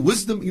 the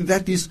wisdom in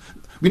that is,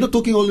 we're not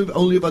talking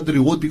only about the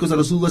reward, because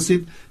Rasulullah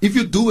said, if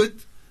you do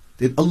it,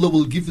 then Allah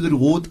will give you the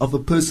reward of a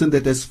person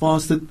that has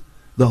fasted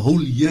the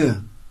whole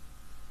year.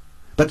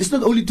 But it's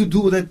not only to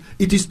do that,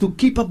 it is to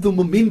keep up the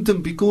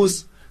momentum,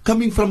 because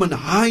coming from an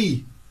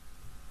high,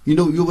 you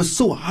know, you were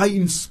so high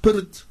in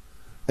spirit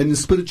and in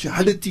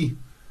spirituality,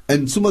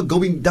 and some are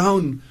going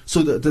down,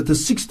 so the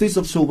 6 days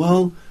of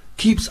Shawwal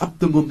keeps up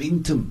the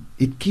momentum.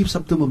 It keeps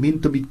up the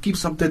momentum. It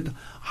keeps up that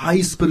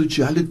high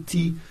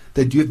spirituality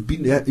that you've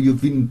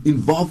been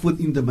involved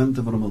with in the month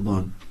of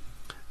Ramadan.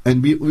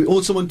 And we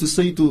also want to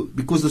say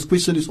because this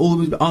question is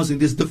always asked, and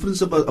there's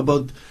difference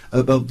about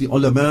the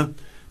ulama.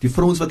 Die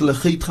vrouens wat hulle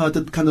geit gehad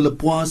het, kan hulle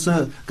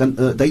poase, kan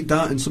die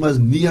daar, en soms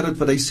neer het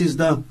wat hy says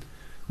daar.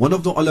 One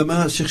of the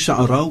ulama, Sheikh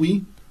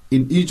Sha'arawi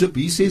in Egypt,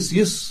 he says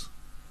yes.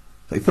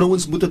 Die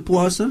vrouens moet het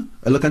poase,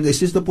 hulle kan die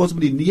 6de poase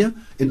met die nee,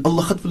 en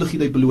Allah gaat vir hulle gee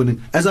die beloning.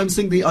 As I'm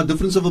saying, there are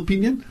difference of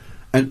opinion,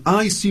 and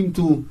I seem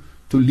to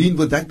lean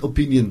with that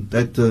opinion,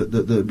 that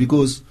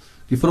because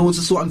die vrouens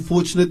is so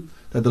unfortunate,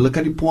 dat hulle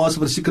kan die poase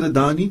vir sekere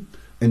dae nie,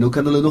 en nou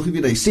kan hulle nog nie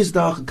weer die 6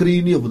 dae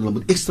gekry nie, of hulle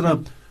moet extra.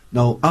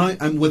 Now, I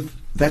am with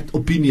that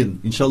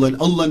opinion, inshallah,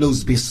 and Allah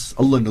knows best.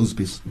 Allah knows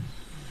best.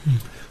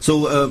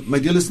 So, my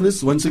dear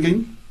listeners, once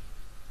again,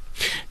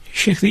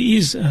 Sheikh, there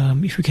is,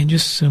 if we can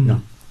just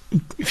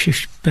if you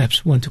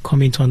perhaps want to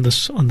comment on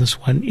this one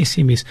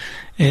SMS,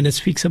 and it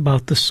speaks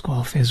about the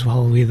scarf as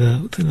well, where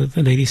the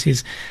lady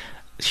says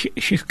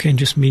she can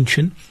just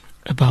mention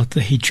about the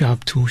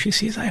hijab too. She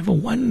says, I have a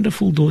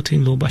wonderful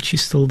daughter-in-law, but she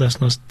still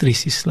does not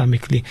dress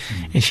Islamically,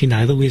 and she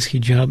neither wears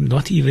hijab,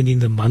 not even in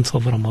the month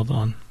of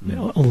Ramadan.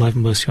 Allah have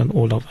mercy on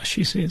all of us,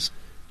 she says.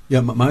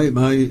 Yeah,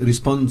 my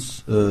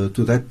response to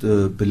that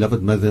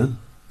beloved mother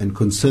and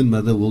concerned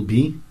mother will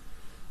be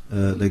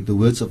like the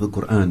words of the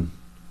Quran.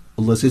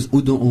 Allah says,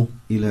 Udu'u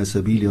ila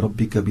sabili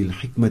rabbika bil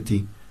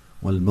hikmati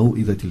wal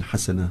maw'idhati al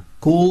hasana.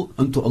 Call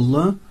unto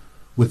Allah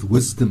with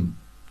wisdom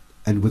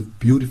and with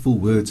beautiful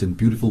words and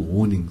beautiful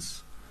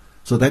warnings.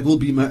 So that will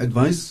be my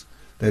advice,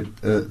 that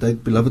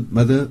that beloved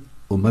mother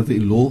or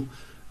mother-in-law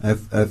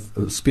have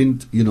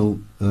spent,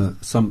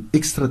 some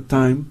extra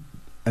time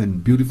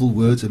and beautiful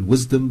words and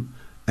wisdom,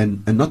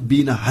 and not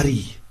be in a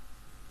hurry.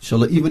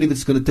 Inshallah, even if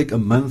it's going to take a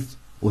month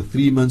or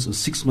 3 months or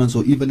 6 months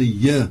or even a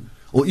year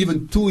or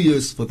even 2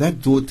 years for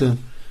that daughter,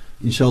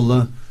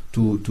 inshallah,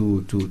 to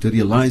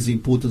realize the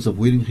importance of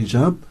wearing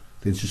hijab,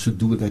 then she should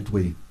do it that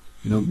way.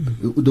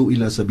 Udu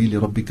ila sabili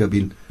rabbika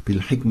bil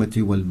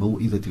hikmati wal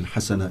maw'idhati al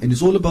hasana. And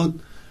it's all about,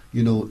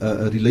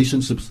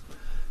 relationships.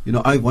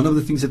 One of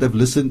the things that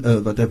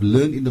I've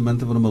learned in the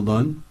month of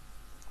Ramadan,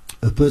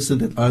 a person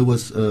that I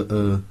was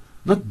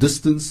not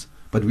distant,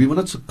 but we were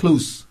not so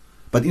close.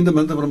 But in the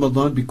month of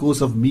Ramadan,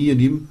 because of me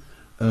and him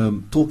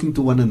talking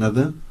to one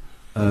another,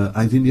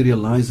 I then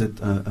realized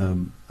that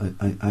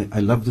I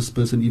love this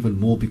person even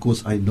more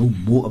because I know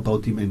more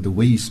about him and the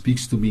way he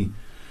speaks to me.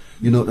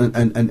 And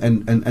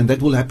that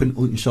will happen,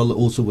 inshallah,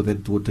 also with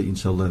that daughter,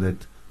 inshallah,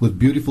 that with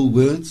beautiful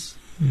words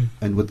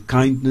and with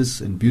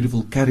kindness and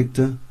beautiful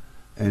character,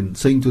 and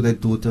saying to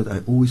that daughter,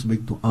 I always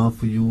make dua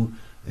for you,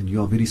 and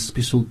you are very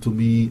special to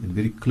me and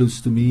very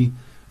close to me.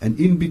 And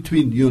in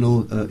between,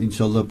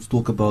 inshallah,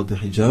 talk about the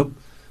hijab.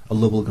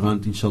 Allah will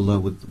grant,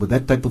 inshallah, with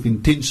that type of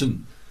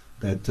intention,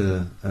 that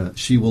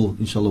she will,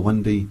 inshallah,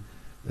 one day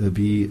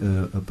be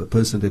a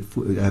person that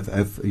have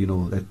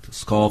that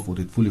scarf or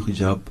that full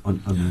hijab on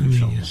her,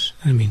 inshallah. Yes,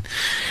 I mean,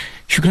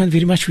 shukran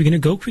very much. We're going to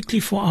go quickly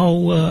for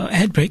our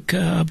ad break,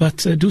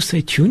 but do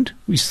stay tuned.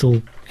 We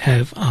still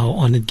have our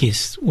honored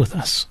guests with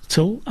us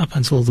up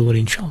until the word,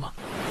 inshallah.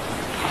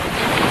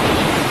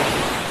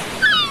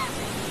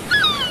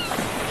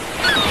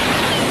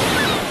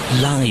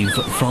 Live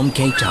from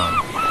Cape Town,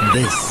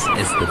 this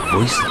is the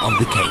Voice of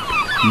the Cape,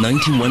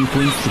 91.3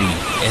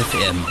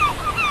 FM.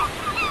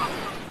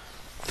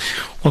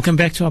 Welcome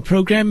back to our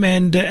program,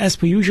 and as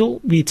per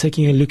usual, we're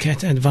taking a look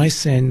at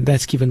advice, and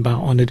that's given by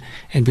our honored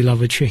and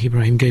beloved Sheikh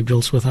Ebrahim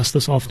Gabriels with us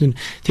this afternoon.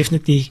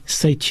 Definitely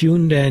stay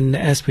tuned, and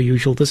as per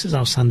usual, this is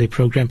our Sunday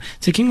program,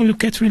 taking a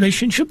look at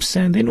relationships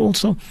and then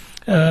also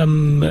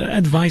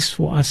advice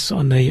for us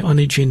on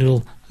a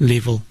general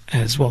level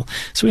as well.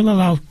 So we'll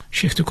allow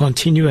Sheikh to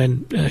continue,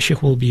 and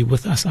Sheikh will be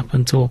with us up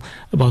until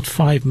about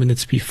 5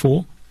 minutes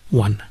before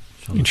 1,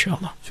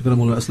 inshallah. Shukran,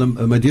 Mawlana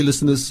Aslam. My dear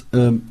listeners,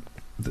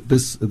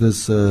 this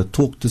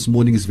talk this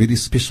morning is very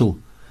special.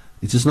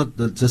 It's just not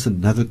just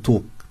another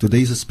talk.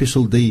 Today is a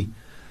special day,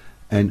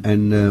 and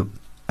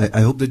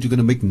I hope that you're going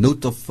to make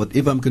note of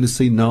whatever I'm going to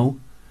say now.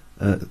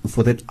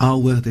 For that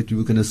hour that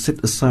you're going to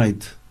set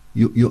aside,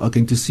 you are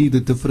going to see the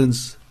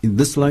difference in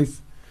this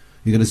life.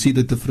 You're going to see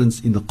the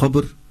difference in the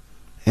qabr,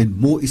 and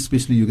more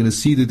especially, you're going to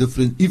see the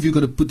difference if you're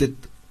going to put that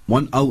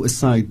 1 hour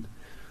aside.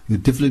 You're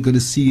definitely going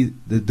to see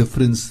the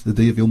difference the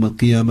day of Yawm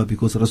al-Qiyamah,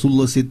 because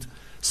Rasulullah said,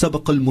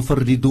 Sabaq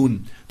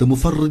al-Mufarridun. The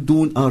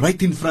Mufarridun are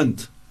right in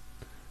front.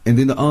 And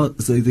then they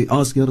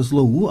ask, Ya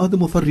Rasulullah, who are the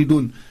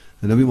Mufarridun?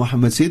 The Nabi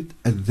Muhammad said,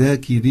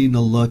 Al-Dhakirin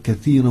Allah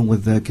kathiran wa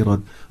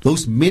dhakirat.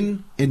 Those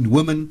men and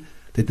women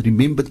that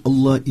remembered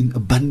Allah in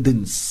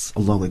abundance.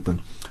 Allahu Akbar.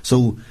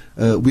 So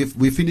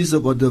we finished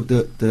about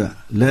the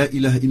La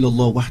ilaha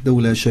illallah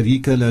wahdahu la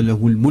sharika la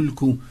lahul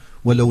mulku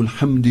wa lahul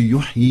hamdu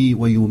yuhyi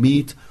wa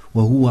yumit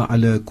wa huwa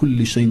ala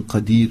kulli shayin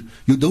qadir.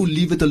 You don't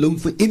leave it alone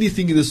for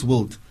anything in this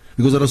world.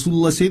 Because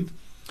Rasulullah said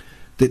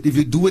that if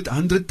you do it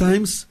 100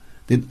 times,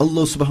 then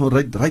Allah subhanahu wa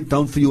ta'ala write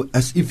down for you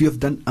as if you have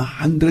done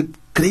 100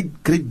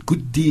 great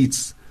good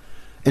deeds.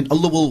 And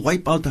Allah will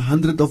wipe out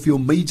 100 of your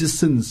major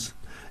sins.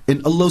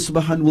 And Allah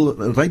subhanahu wa ta'ala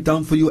will write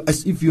down for you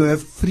as if you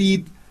have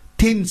freed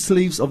 10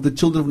 slaves of the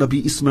children of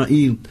Nabi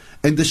Ismail.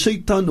 And the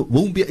shaitan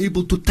won't be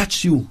able to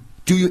touch you,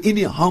 do you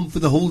any harm for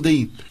the whole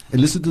day.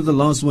 And listen to the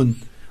last one.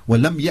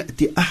 وَلَمْ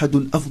يَأْتِ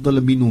أَحَدٌ أَفْضَلَ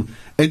مِنُّ.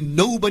 And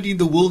nobody in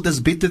the world does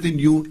better than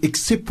you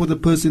except for the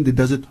person that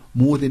does it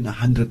more than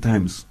 100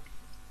 times.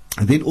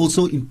 And then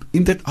also in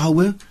that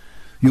hour,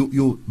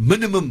 you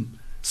minimum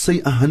say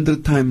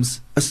 100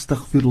 times,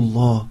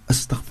 Astaghfirullah,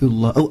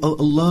 Astaghfirullah. Oh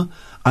Allah,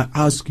 I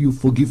ask you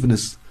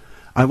forgiveness.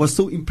 I was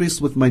so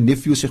impressed with my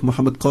nephew Sheikh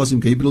Muhammad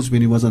Qasim Gabriels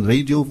when he was on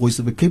radio, Voice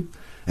of the Cape,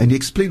 and he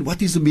explained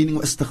what is the meaning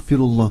of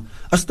Astaghfirullah.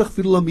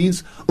 Astaghfirullah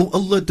means, oh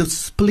Allah,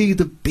 display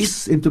the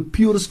best and the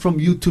purest from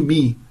you to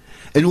me.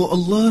 And oh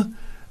Allah,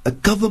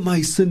 cover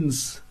my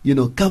sins,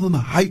 cover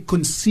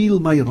conceal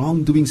my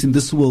wrongdoings in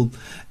this world.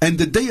 And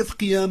the day of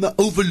Qiyamah,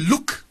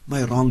 overlook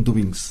my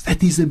wrongdoings.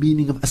 That is the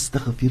meaning of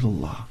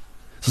Astaghfirullah.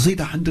 So say it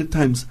 100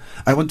 times.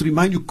 I want to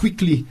remind you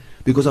quickly,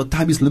 because our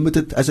time is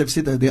limited. As I've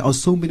said, there are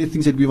so many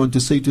things that we want to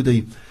say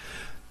today.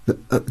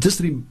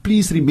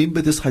 Please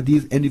remember this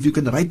hadith, and if you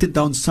can write it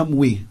down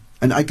somewhere,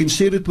 and I can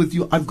share it with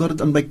you. I've got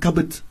it on my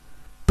cupboard,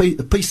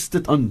 paste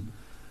it on.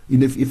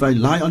 And if I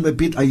lie on my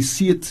bed, I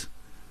see it.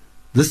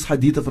 This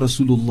hadith of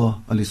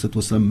Rasulullah alayhi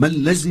wasallam, Man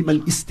lazim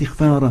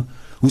al-istighfara,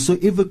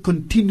 whosoever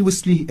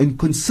continuously and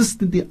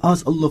consistently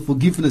asks Allah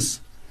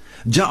forgiveness,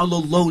 جعل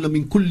الله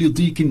من كل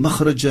ضيق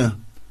مخرجا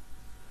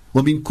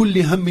ومن كل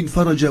هم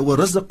فرجا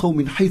ورزقه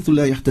من حيث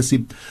لا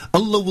يحتسب.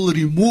 Allah will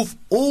remove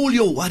all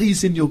your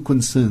worries and your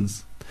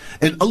concerns,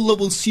 and Allah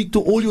will see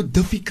to all your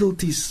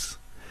difficulties,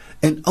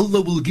 and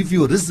Allah will give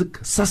you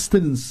rizq,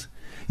 sustenance.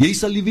 Jy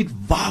sal nie weet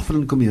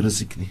waarvan kom die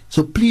rizq nie.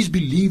 So please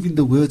believe in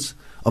the words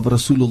of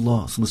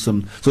Rasulullah.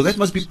 So that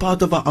must be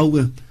part of our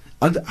hour.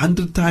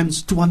 100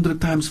 times,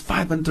 200 times,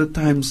 500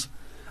 times.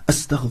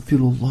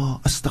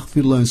 Astaghfirullah,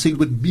 astaghfirullah, and say it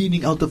with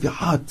meaning out of your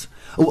heart.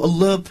 Oh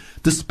Allah,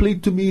 display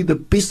to me the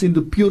best and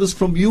the purest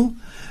from you,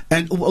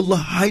 and oh Allah,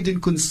 hide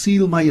and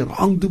conceal my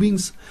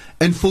wrongdoings,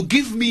 and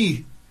forgive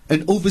me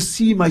and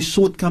oversee my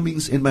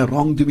shortcomings and my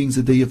wrongdoings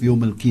the day of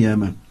Yawm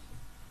al-Qiyamah.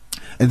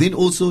 And then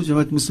also,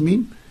 Jamaat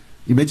Muslimin,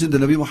 imagine the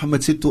Nabi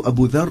Muhammad said to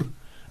Abu Dhar,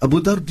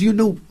 do you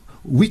know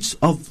which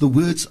of the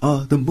words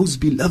are the most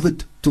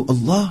beloved to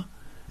Allah?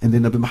 And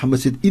then Nabi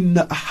Muhammad said,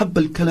 Inna ahabba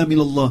al-kalam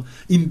ilallah.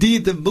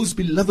 Indeed, the most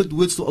beloved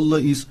words to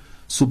Allah is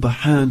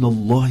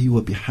Subhanallah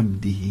wa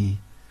bihamdihi.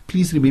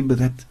 Please remember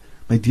that,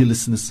 my dear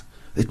listeners.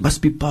 It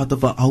must be part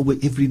of our hour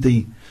every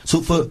day.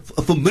 So for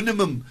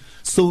minimum,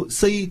 so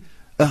say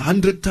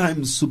 100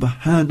 times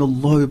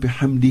Subhanallah wa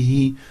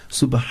bihamdihi,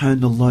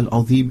 Subhanallah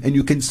al-Azim. And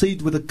you can say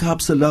it with a Kaab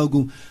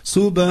Salagu,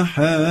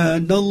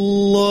 Subhanallah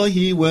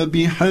wa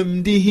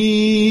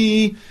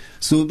bihamdihi,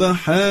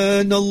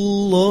 Subhanallah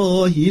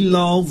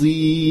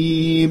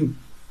al-Azim.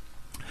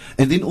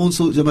 And then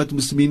also, Jamaat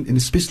Muslimin, and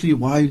especially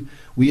while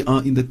we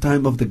are in the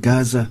time of the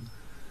Gaza,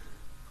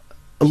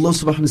 Allah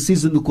subhanahu wa ta'ala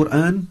says in the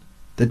Quran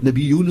that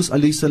Nabi Yunus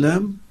alayhi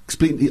salam,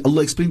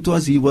 Allah explained to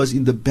us, he was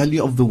in the belly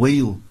of the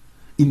whale,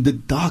 in the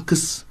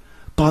darkest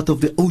part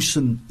of the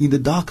ocean, in the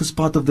darkest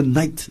part of the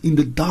night, in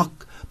the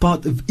dark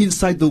part of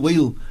inside the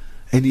whale.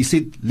 And he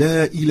said,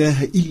 La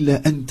ilaha illa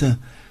anta.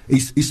 He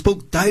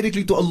spoke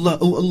directly to Allah.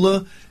 Oh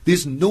Allah,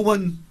 there's no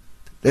one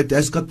that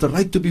has got the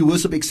right to be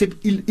worshipped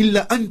except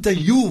illa anta,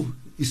 you.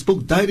 He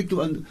spoke directly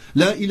to Allah.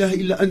 La ilaha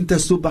illa anta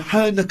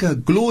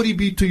subhanaka, glory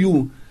be to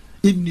you.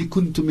 Inni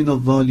kuntu min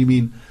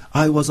al-zalimin.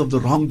 I was of the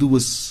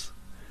wrongdoers.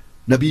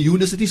 Nabi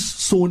Yunus het nie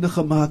sonde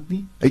gemaak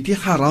nie. Hy het nie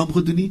haram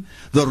gedoen nie.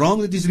 The wrong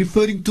that he's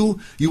referring to,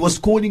 he was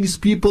calling his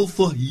people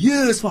for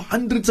years, for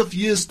hundreds of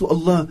years to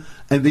Allah,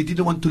 and they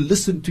didn't want to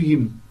listen to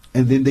him.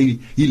 And then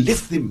he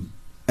left them.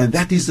 And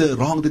that is the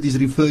wrong that he's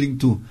referring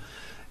to.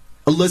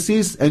 Allah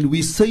says, and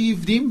we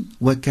saved him,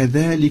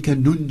 وَكَذَلِكَ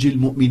نُنْجِ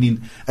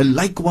الْمُؤْمِنِينَ. And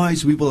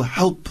likewise we will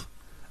help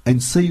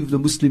and save the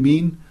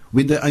Muslimin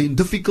when they are in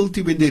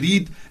difficulty, when they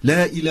read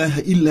La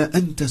ilaha illa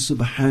anta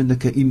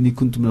subhanaka inni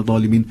kuntu min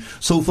al-zalimin.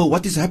 So for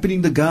what is happening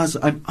in the Gaza,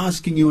 I'm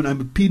asking you and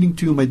I'm appealing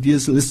to you, my dear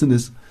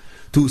listeners,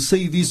 to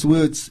say these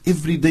words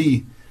every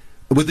day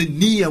with the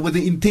niyyah, with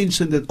the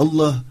intention that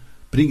Allah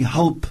bring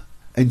help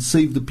and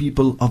save the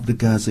people of the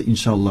Gaza,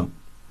 inshallah.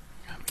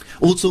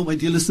 Also, my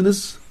dear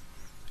listeners,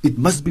 it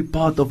must be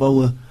part of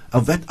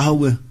that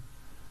hour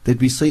that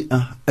we say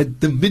at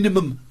the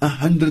minimum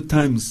 100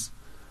 times,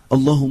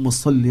 Allahumma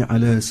salli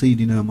ala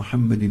Sayyidina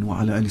Muhammadin wa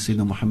ala ali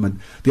Sayyidina Muhammad.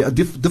 There are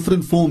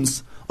different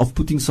forms of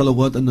putting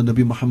salawat on the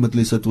Nabi Muhammad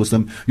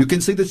ﷺ. You can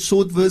say the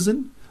short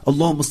version,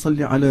 Allahumma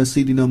salli ala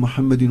Sayyidina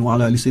Muhammadin wa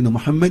ala ali Sayyidina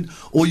Muhammad,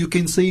 or you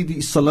can say the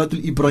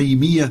Salatul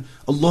Ibrahimiyya,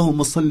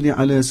 Allahumma salli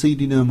ala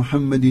Sayyidina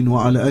Muhammadin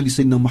wa ala ali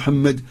Sayyidina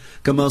Muhammad,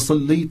 kama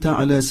sallayta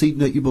ala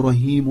Sayyidina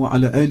Ebrahim wa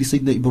ala ali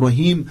Sayyidina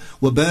Ebrahim,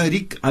 wa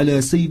barik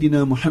ala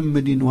Sayyidina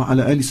Muhammadin wa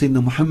ala ali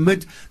Sayyidina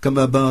Muhammad,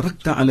 kama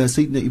barakta ala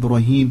Sayyidina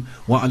Ebrahim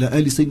wa ala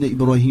ali Sayyidina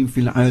Ebrahim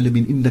fil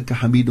alamin innaka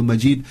Hamidun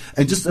Majid.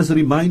 And just as a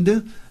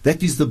reminder,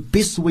 that is the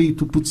best way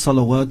to put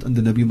salawat on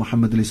the Nabi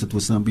Muhammad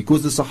ﷺ,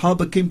 because the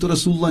Sahaba came to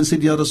Rasulullah and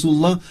said, Ya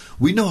Rasulullah,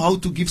 we know how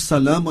to give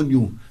salam on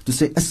you, to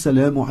say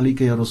Assalamu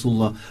alayka ya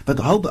Rasulullah, but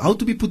how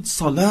to be put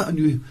salah on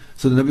you?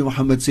 So the Nabi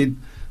Muhammad said,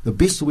 the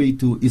best way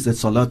to is that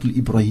Salatul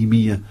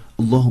Ibrahimiyya,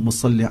 Allahumma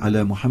salli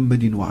ala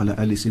Muhammadin wa ala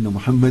ali Sayyidina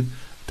Muhammad,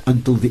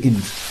 until the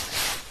end.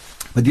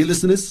 But dear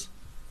listeners,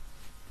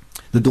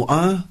 the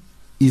dua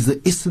is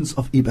the essence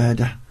of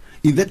ibadah.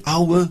 In that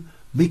hour,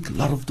 make a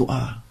lot of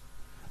dua.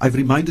 I've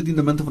reminded in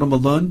the month of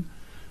Ramadan,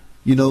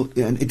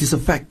 and it is a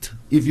fact.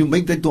 If you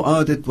make that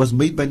dua that was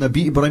made by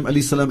Nabi Ebrahim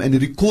alayhi salam and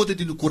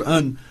recorded in the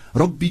Quran,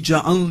 Rabbi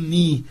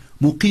ja'alni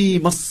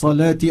muqim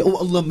as-salati. Oh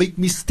Allah, make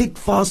me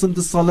steadfast in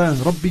the salah.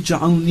 Rabbi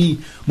ja'alni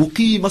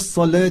muqim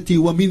as-salati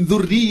wa min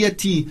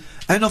dhurriyati,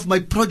 and of my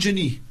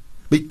progeny,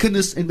 my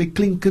kinders and my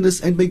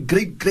kleinkinders and my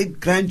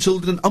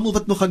great-great-grandchildren, almal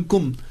wat nog gaan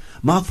kom.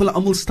 Maak vir hulle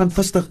almal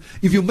standvastig.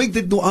 If you make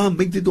the dua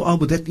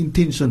with that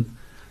intention,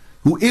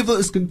 whoever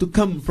is going to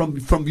come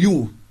from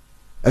you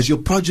as your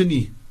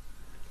progeny,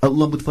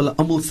 Allah moet vir hulle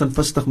almal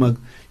standvastig maak.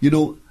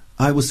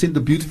 I will send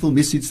a beautiful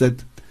message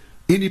that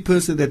any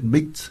person that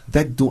makes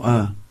that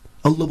dua,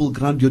 Allah will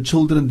grant your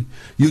children.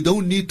 You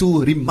don't need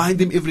to remind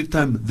them every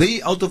time.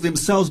 They out of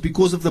themselves,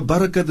 because of the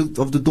barakah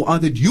of the dua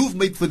that you've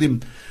made for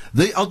them,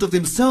 they out of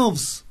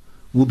themselves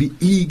will be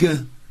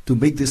eager to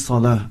make this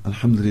salah.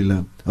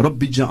 Alhamdulillah.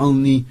 Rabbi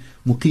ja'alni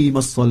muqima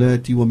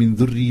as-salati wa min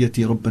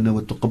dhurriyyati rabbana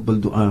wa taqabbal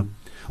dua.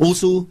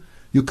 Also,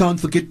 you can't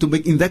forget to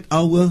make in that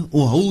hour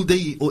or whole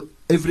day or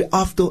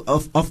after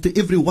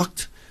every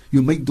waqt,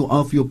 you make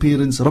dua for your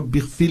parents. Rabbi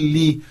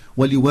ighfirli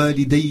wa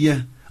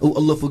liwalidayya. Oh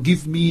Allah,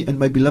 forgive me and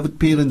my beloved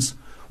parents.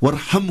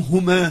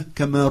 Warhamhuma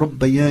kama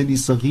rabbayani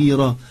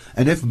saghira.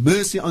 And have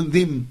mercy on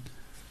them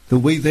the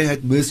way they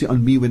had mercy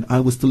on me when I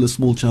was still a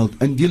small child.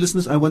 And dear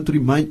listeners, I want to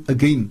remind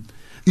again,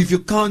 if you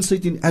can't say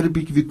it in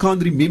Arabic, if you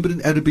can't remember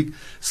in Arabic,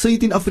 say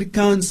it in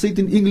Afrikaans, say it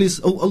in English.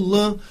 Oh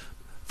Allah,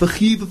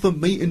 vergewe vir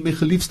my en my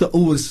geliefde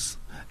ouers.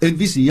 En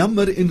wees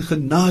jammer en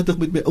genadig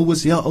met my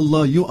ouers. Ja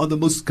Allah, you are the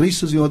most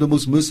gracious, you are the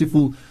most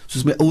merciful.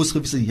 Soos my ouers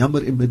gewees het,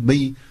 jammer en met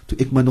my, toe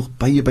ek maar nog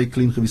baie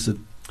klein gewees het.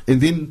 And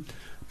then,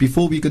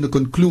 before we're going to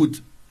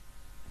conclude,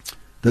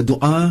 the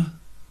dua,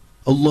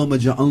 Allahumma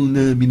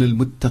ja'alna min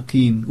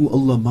al-muttaqeen. Oh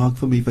Allah, maak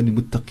vir my van die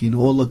muttaqeen.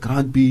 Oh Allah,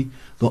 grant me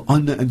the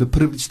honor and the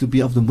privilege to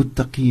be of the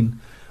muttaqeen.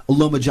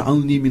 Allahumma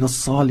ja'alni min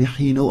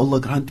as-salihin. Oh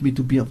Allah, grant me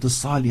to be of the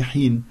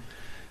salihin.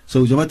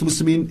 So, Jamaat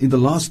Muslimin, in the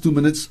last 2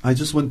 minutes, I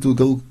just want to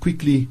go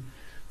quickly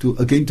to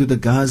the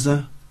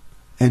Gaza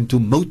and to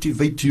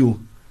motivate you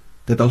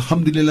that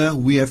Alhamdulillah,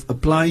 we have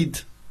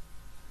applied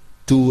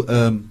to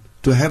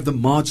have the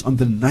march on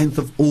the 9th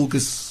of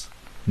August,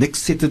 next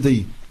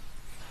Saturday.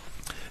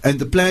 And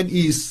the plan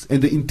is,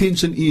 and the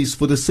intention is,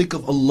 for the sake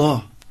of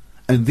Allah,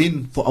 and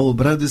then for our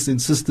brothers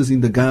and sisters in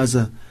the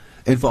Gaza,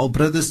 and for our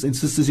brothers and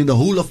sisters in the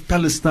whole of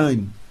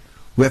Palestine,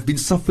 who have been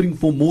suffering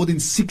for more than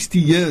 60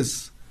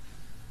 years.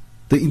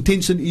 The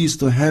intention is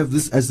to have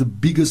this as the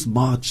biggest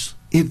march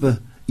ever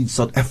in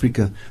South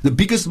Africa. The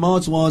biggest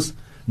march was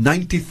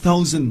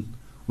 90,000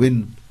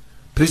 when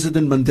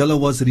President Mandela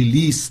was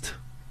released.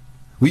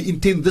 We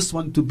intend this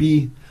one to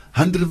be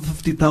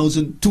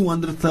 150,000,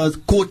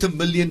 200,000,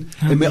 250,000,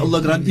 and may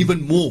Allah grant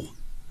even more.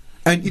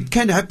 And it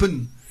can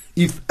happen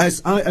if,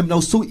 as I am now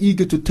so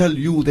eager to tell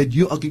you, that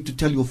you are going to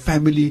tell your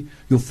family,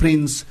 your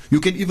friends.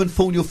 You can even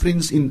phone your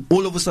friends in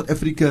all over South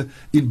Africa,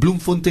 in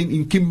Bloemfontein,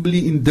 in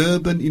Kimberley, in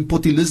Durban, in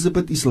Port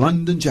Elizabeth, East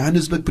London,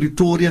 Johannesburg,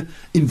 Pretoria.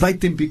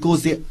 Invite them,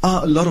 because there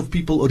are a lot of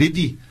people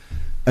already.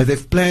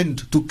 They've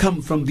planned to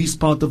come from this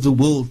part of the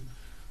world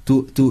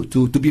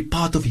to be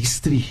part of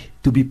history.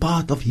 To be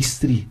part of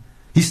history.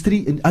 History,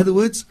 in other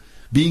words,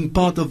 being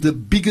part of the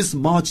biggest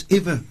march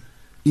ever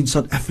in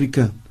South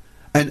Africa.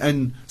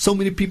 And so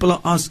many people are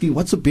asking,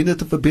 what's the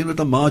benefit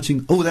of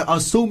marching? Oh, there are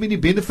so many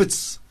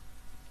benefits.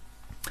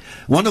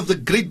 One of the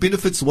great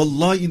benefits,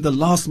 wallahi, in the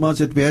last march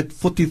that we had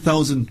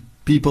 40,000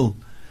 people.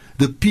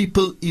 The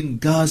people in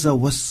Gaza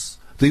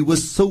they were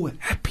so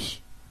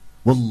happy.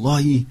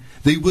 Wallahi,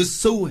 they were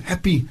so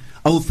happy.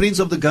 Our friends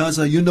of the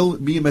Gaza, you know,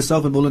 me and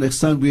myself and Mawlana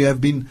Ihsan, we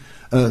have been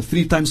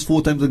 3 times,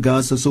 4 times in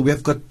Gaza, so we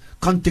have got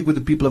contact with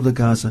the people of the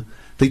Gaza.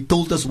 They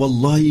told us,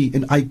 wallahi,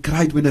 and I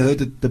cried when I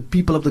heard it, the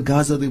people of the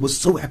Gaza, they were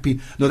so happy.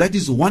 Now that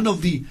is one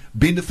of the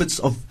benefits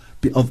of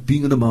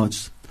being on a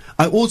march.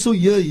 I also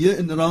hear here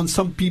and around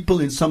some people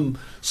and some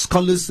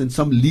scholars and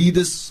some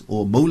leaders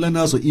or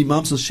Mawlanas or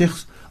Imams or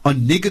Sheikhs are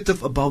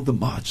negative about the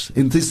march,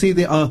 and they say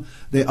they are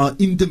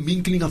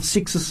intermingling of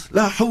sexes.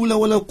 La hawla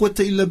wa la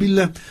quwwata illa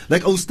billah.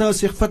 Like our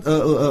Ustaz Sheikh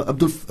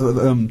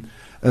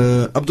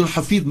Abdul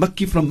Hafid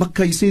Makki from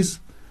Makkah, he says,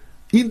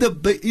 around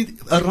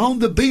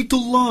the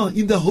Baytullah,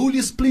 in the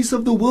holiest place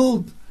of the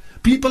world,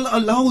 people are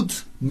allowed,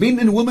 men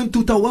and women,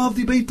 to tawaf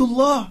the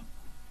Baytullah.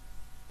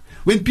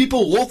 When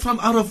people walk from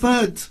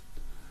Arafat,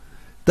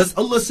 does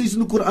Allah says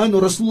in the Quran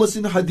or Rasulullah says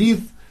in the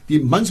Hadith, die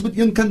mans met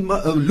een kan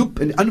loop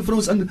en die ander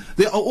vrouens,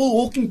 they are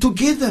all walking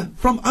together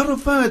from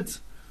Arafat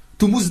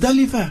to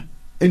Muzdalifah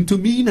and to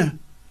Mina.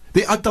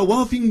 They are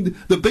tawafing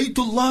the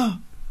Baytullah,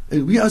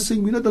 and we are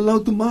saying we're not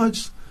allowed to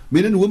march,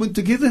 men and women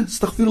together.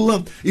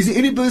 Astaghfirullah. Is there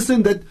any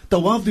person that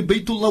tawaf the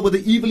Baytullah with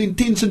the evil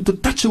intention to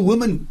touch a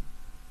woman,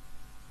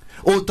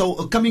 or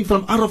coming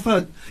from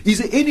Arafat? Is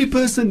there any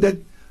person that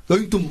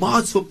going to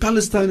march for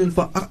Palestine and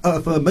for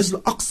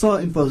Masjid al-Aqsa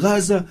and for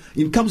Gaza,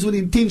 and comes with the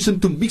intention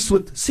to mix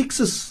with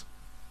sexes?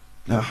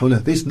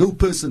 There's no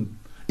person.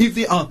 If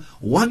there are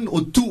 1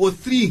 or 2 or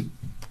 3,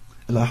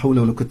 la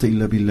hawla wa la quwwata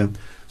illa billah.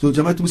 So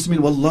Jamaat Muslimin,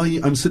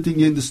 wallahi, I'm sitting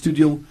here in the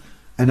studio,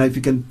 and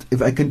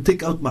if I can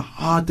take out my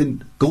heart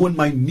and go on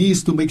my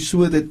knees to make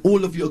sure that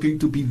all of you are going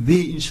to be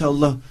there,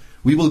 inshallah.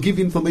 We will give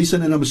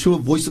information, and I'm sure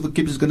Voice of the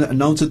Cape is going to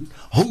announce it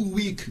whole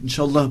week,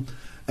 inshallah.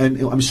 And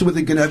I'm sure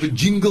they're going to have a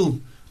jingle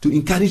to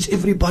encourage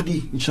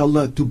everybody,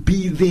 inshallah, to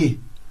be there,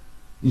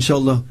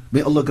 inshallah.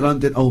 May Allah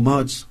grant that our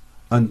march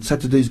on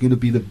Saturday is going to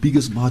be the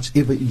biggest march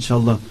ever,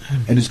 inshallah.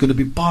 And it's going to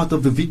be part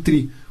of the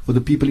victory for the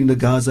people in the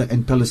Gaza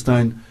and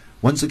Palestine.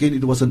 Once again,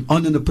 it was an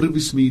honor and a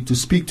privilege for me to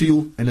speak to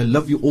you, and I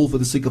love you all for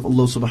the sake of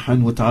Allah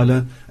subhanahu wa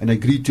ta'ala, and I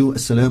greet you.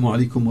 Assalamu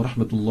alaikum wa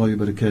rahmatullahi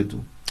wa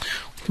barakatuh.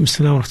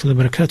 Assalamu alaikum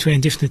wa barakatuh.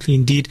 And definitely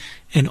indeed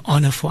an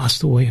honor for us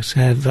to always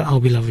have our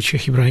beloved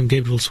Sheikh Ebrahim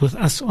Gabriels with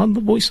us on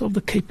the Voice of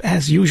the Cape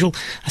as usual.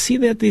 I see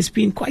that there's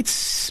been quite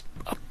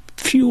a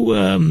few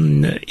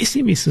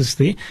SMSs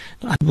there,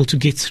 not able to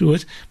get through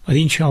it, but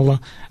inshallah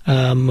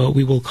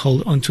we will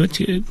call onto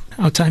it.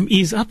 Our time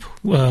is up.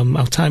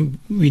 Our time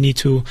we need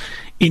to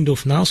end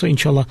off now, so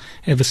inshallah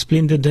have a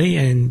splendid day,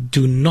 and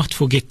do not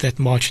forget that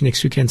March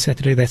next weekend,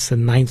 Saturday, that's the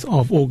 9th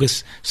of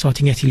August,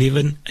 starting at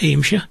 11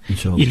 a.m. Sheikh?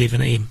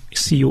 11 a.m.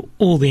 See you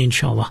all there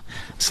inshallah.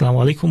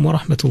 Assalamu alaikum wa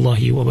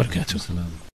rahmatullahi wa barakatuh.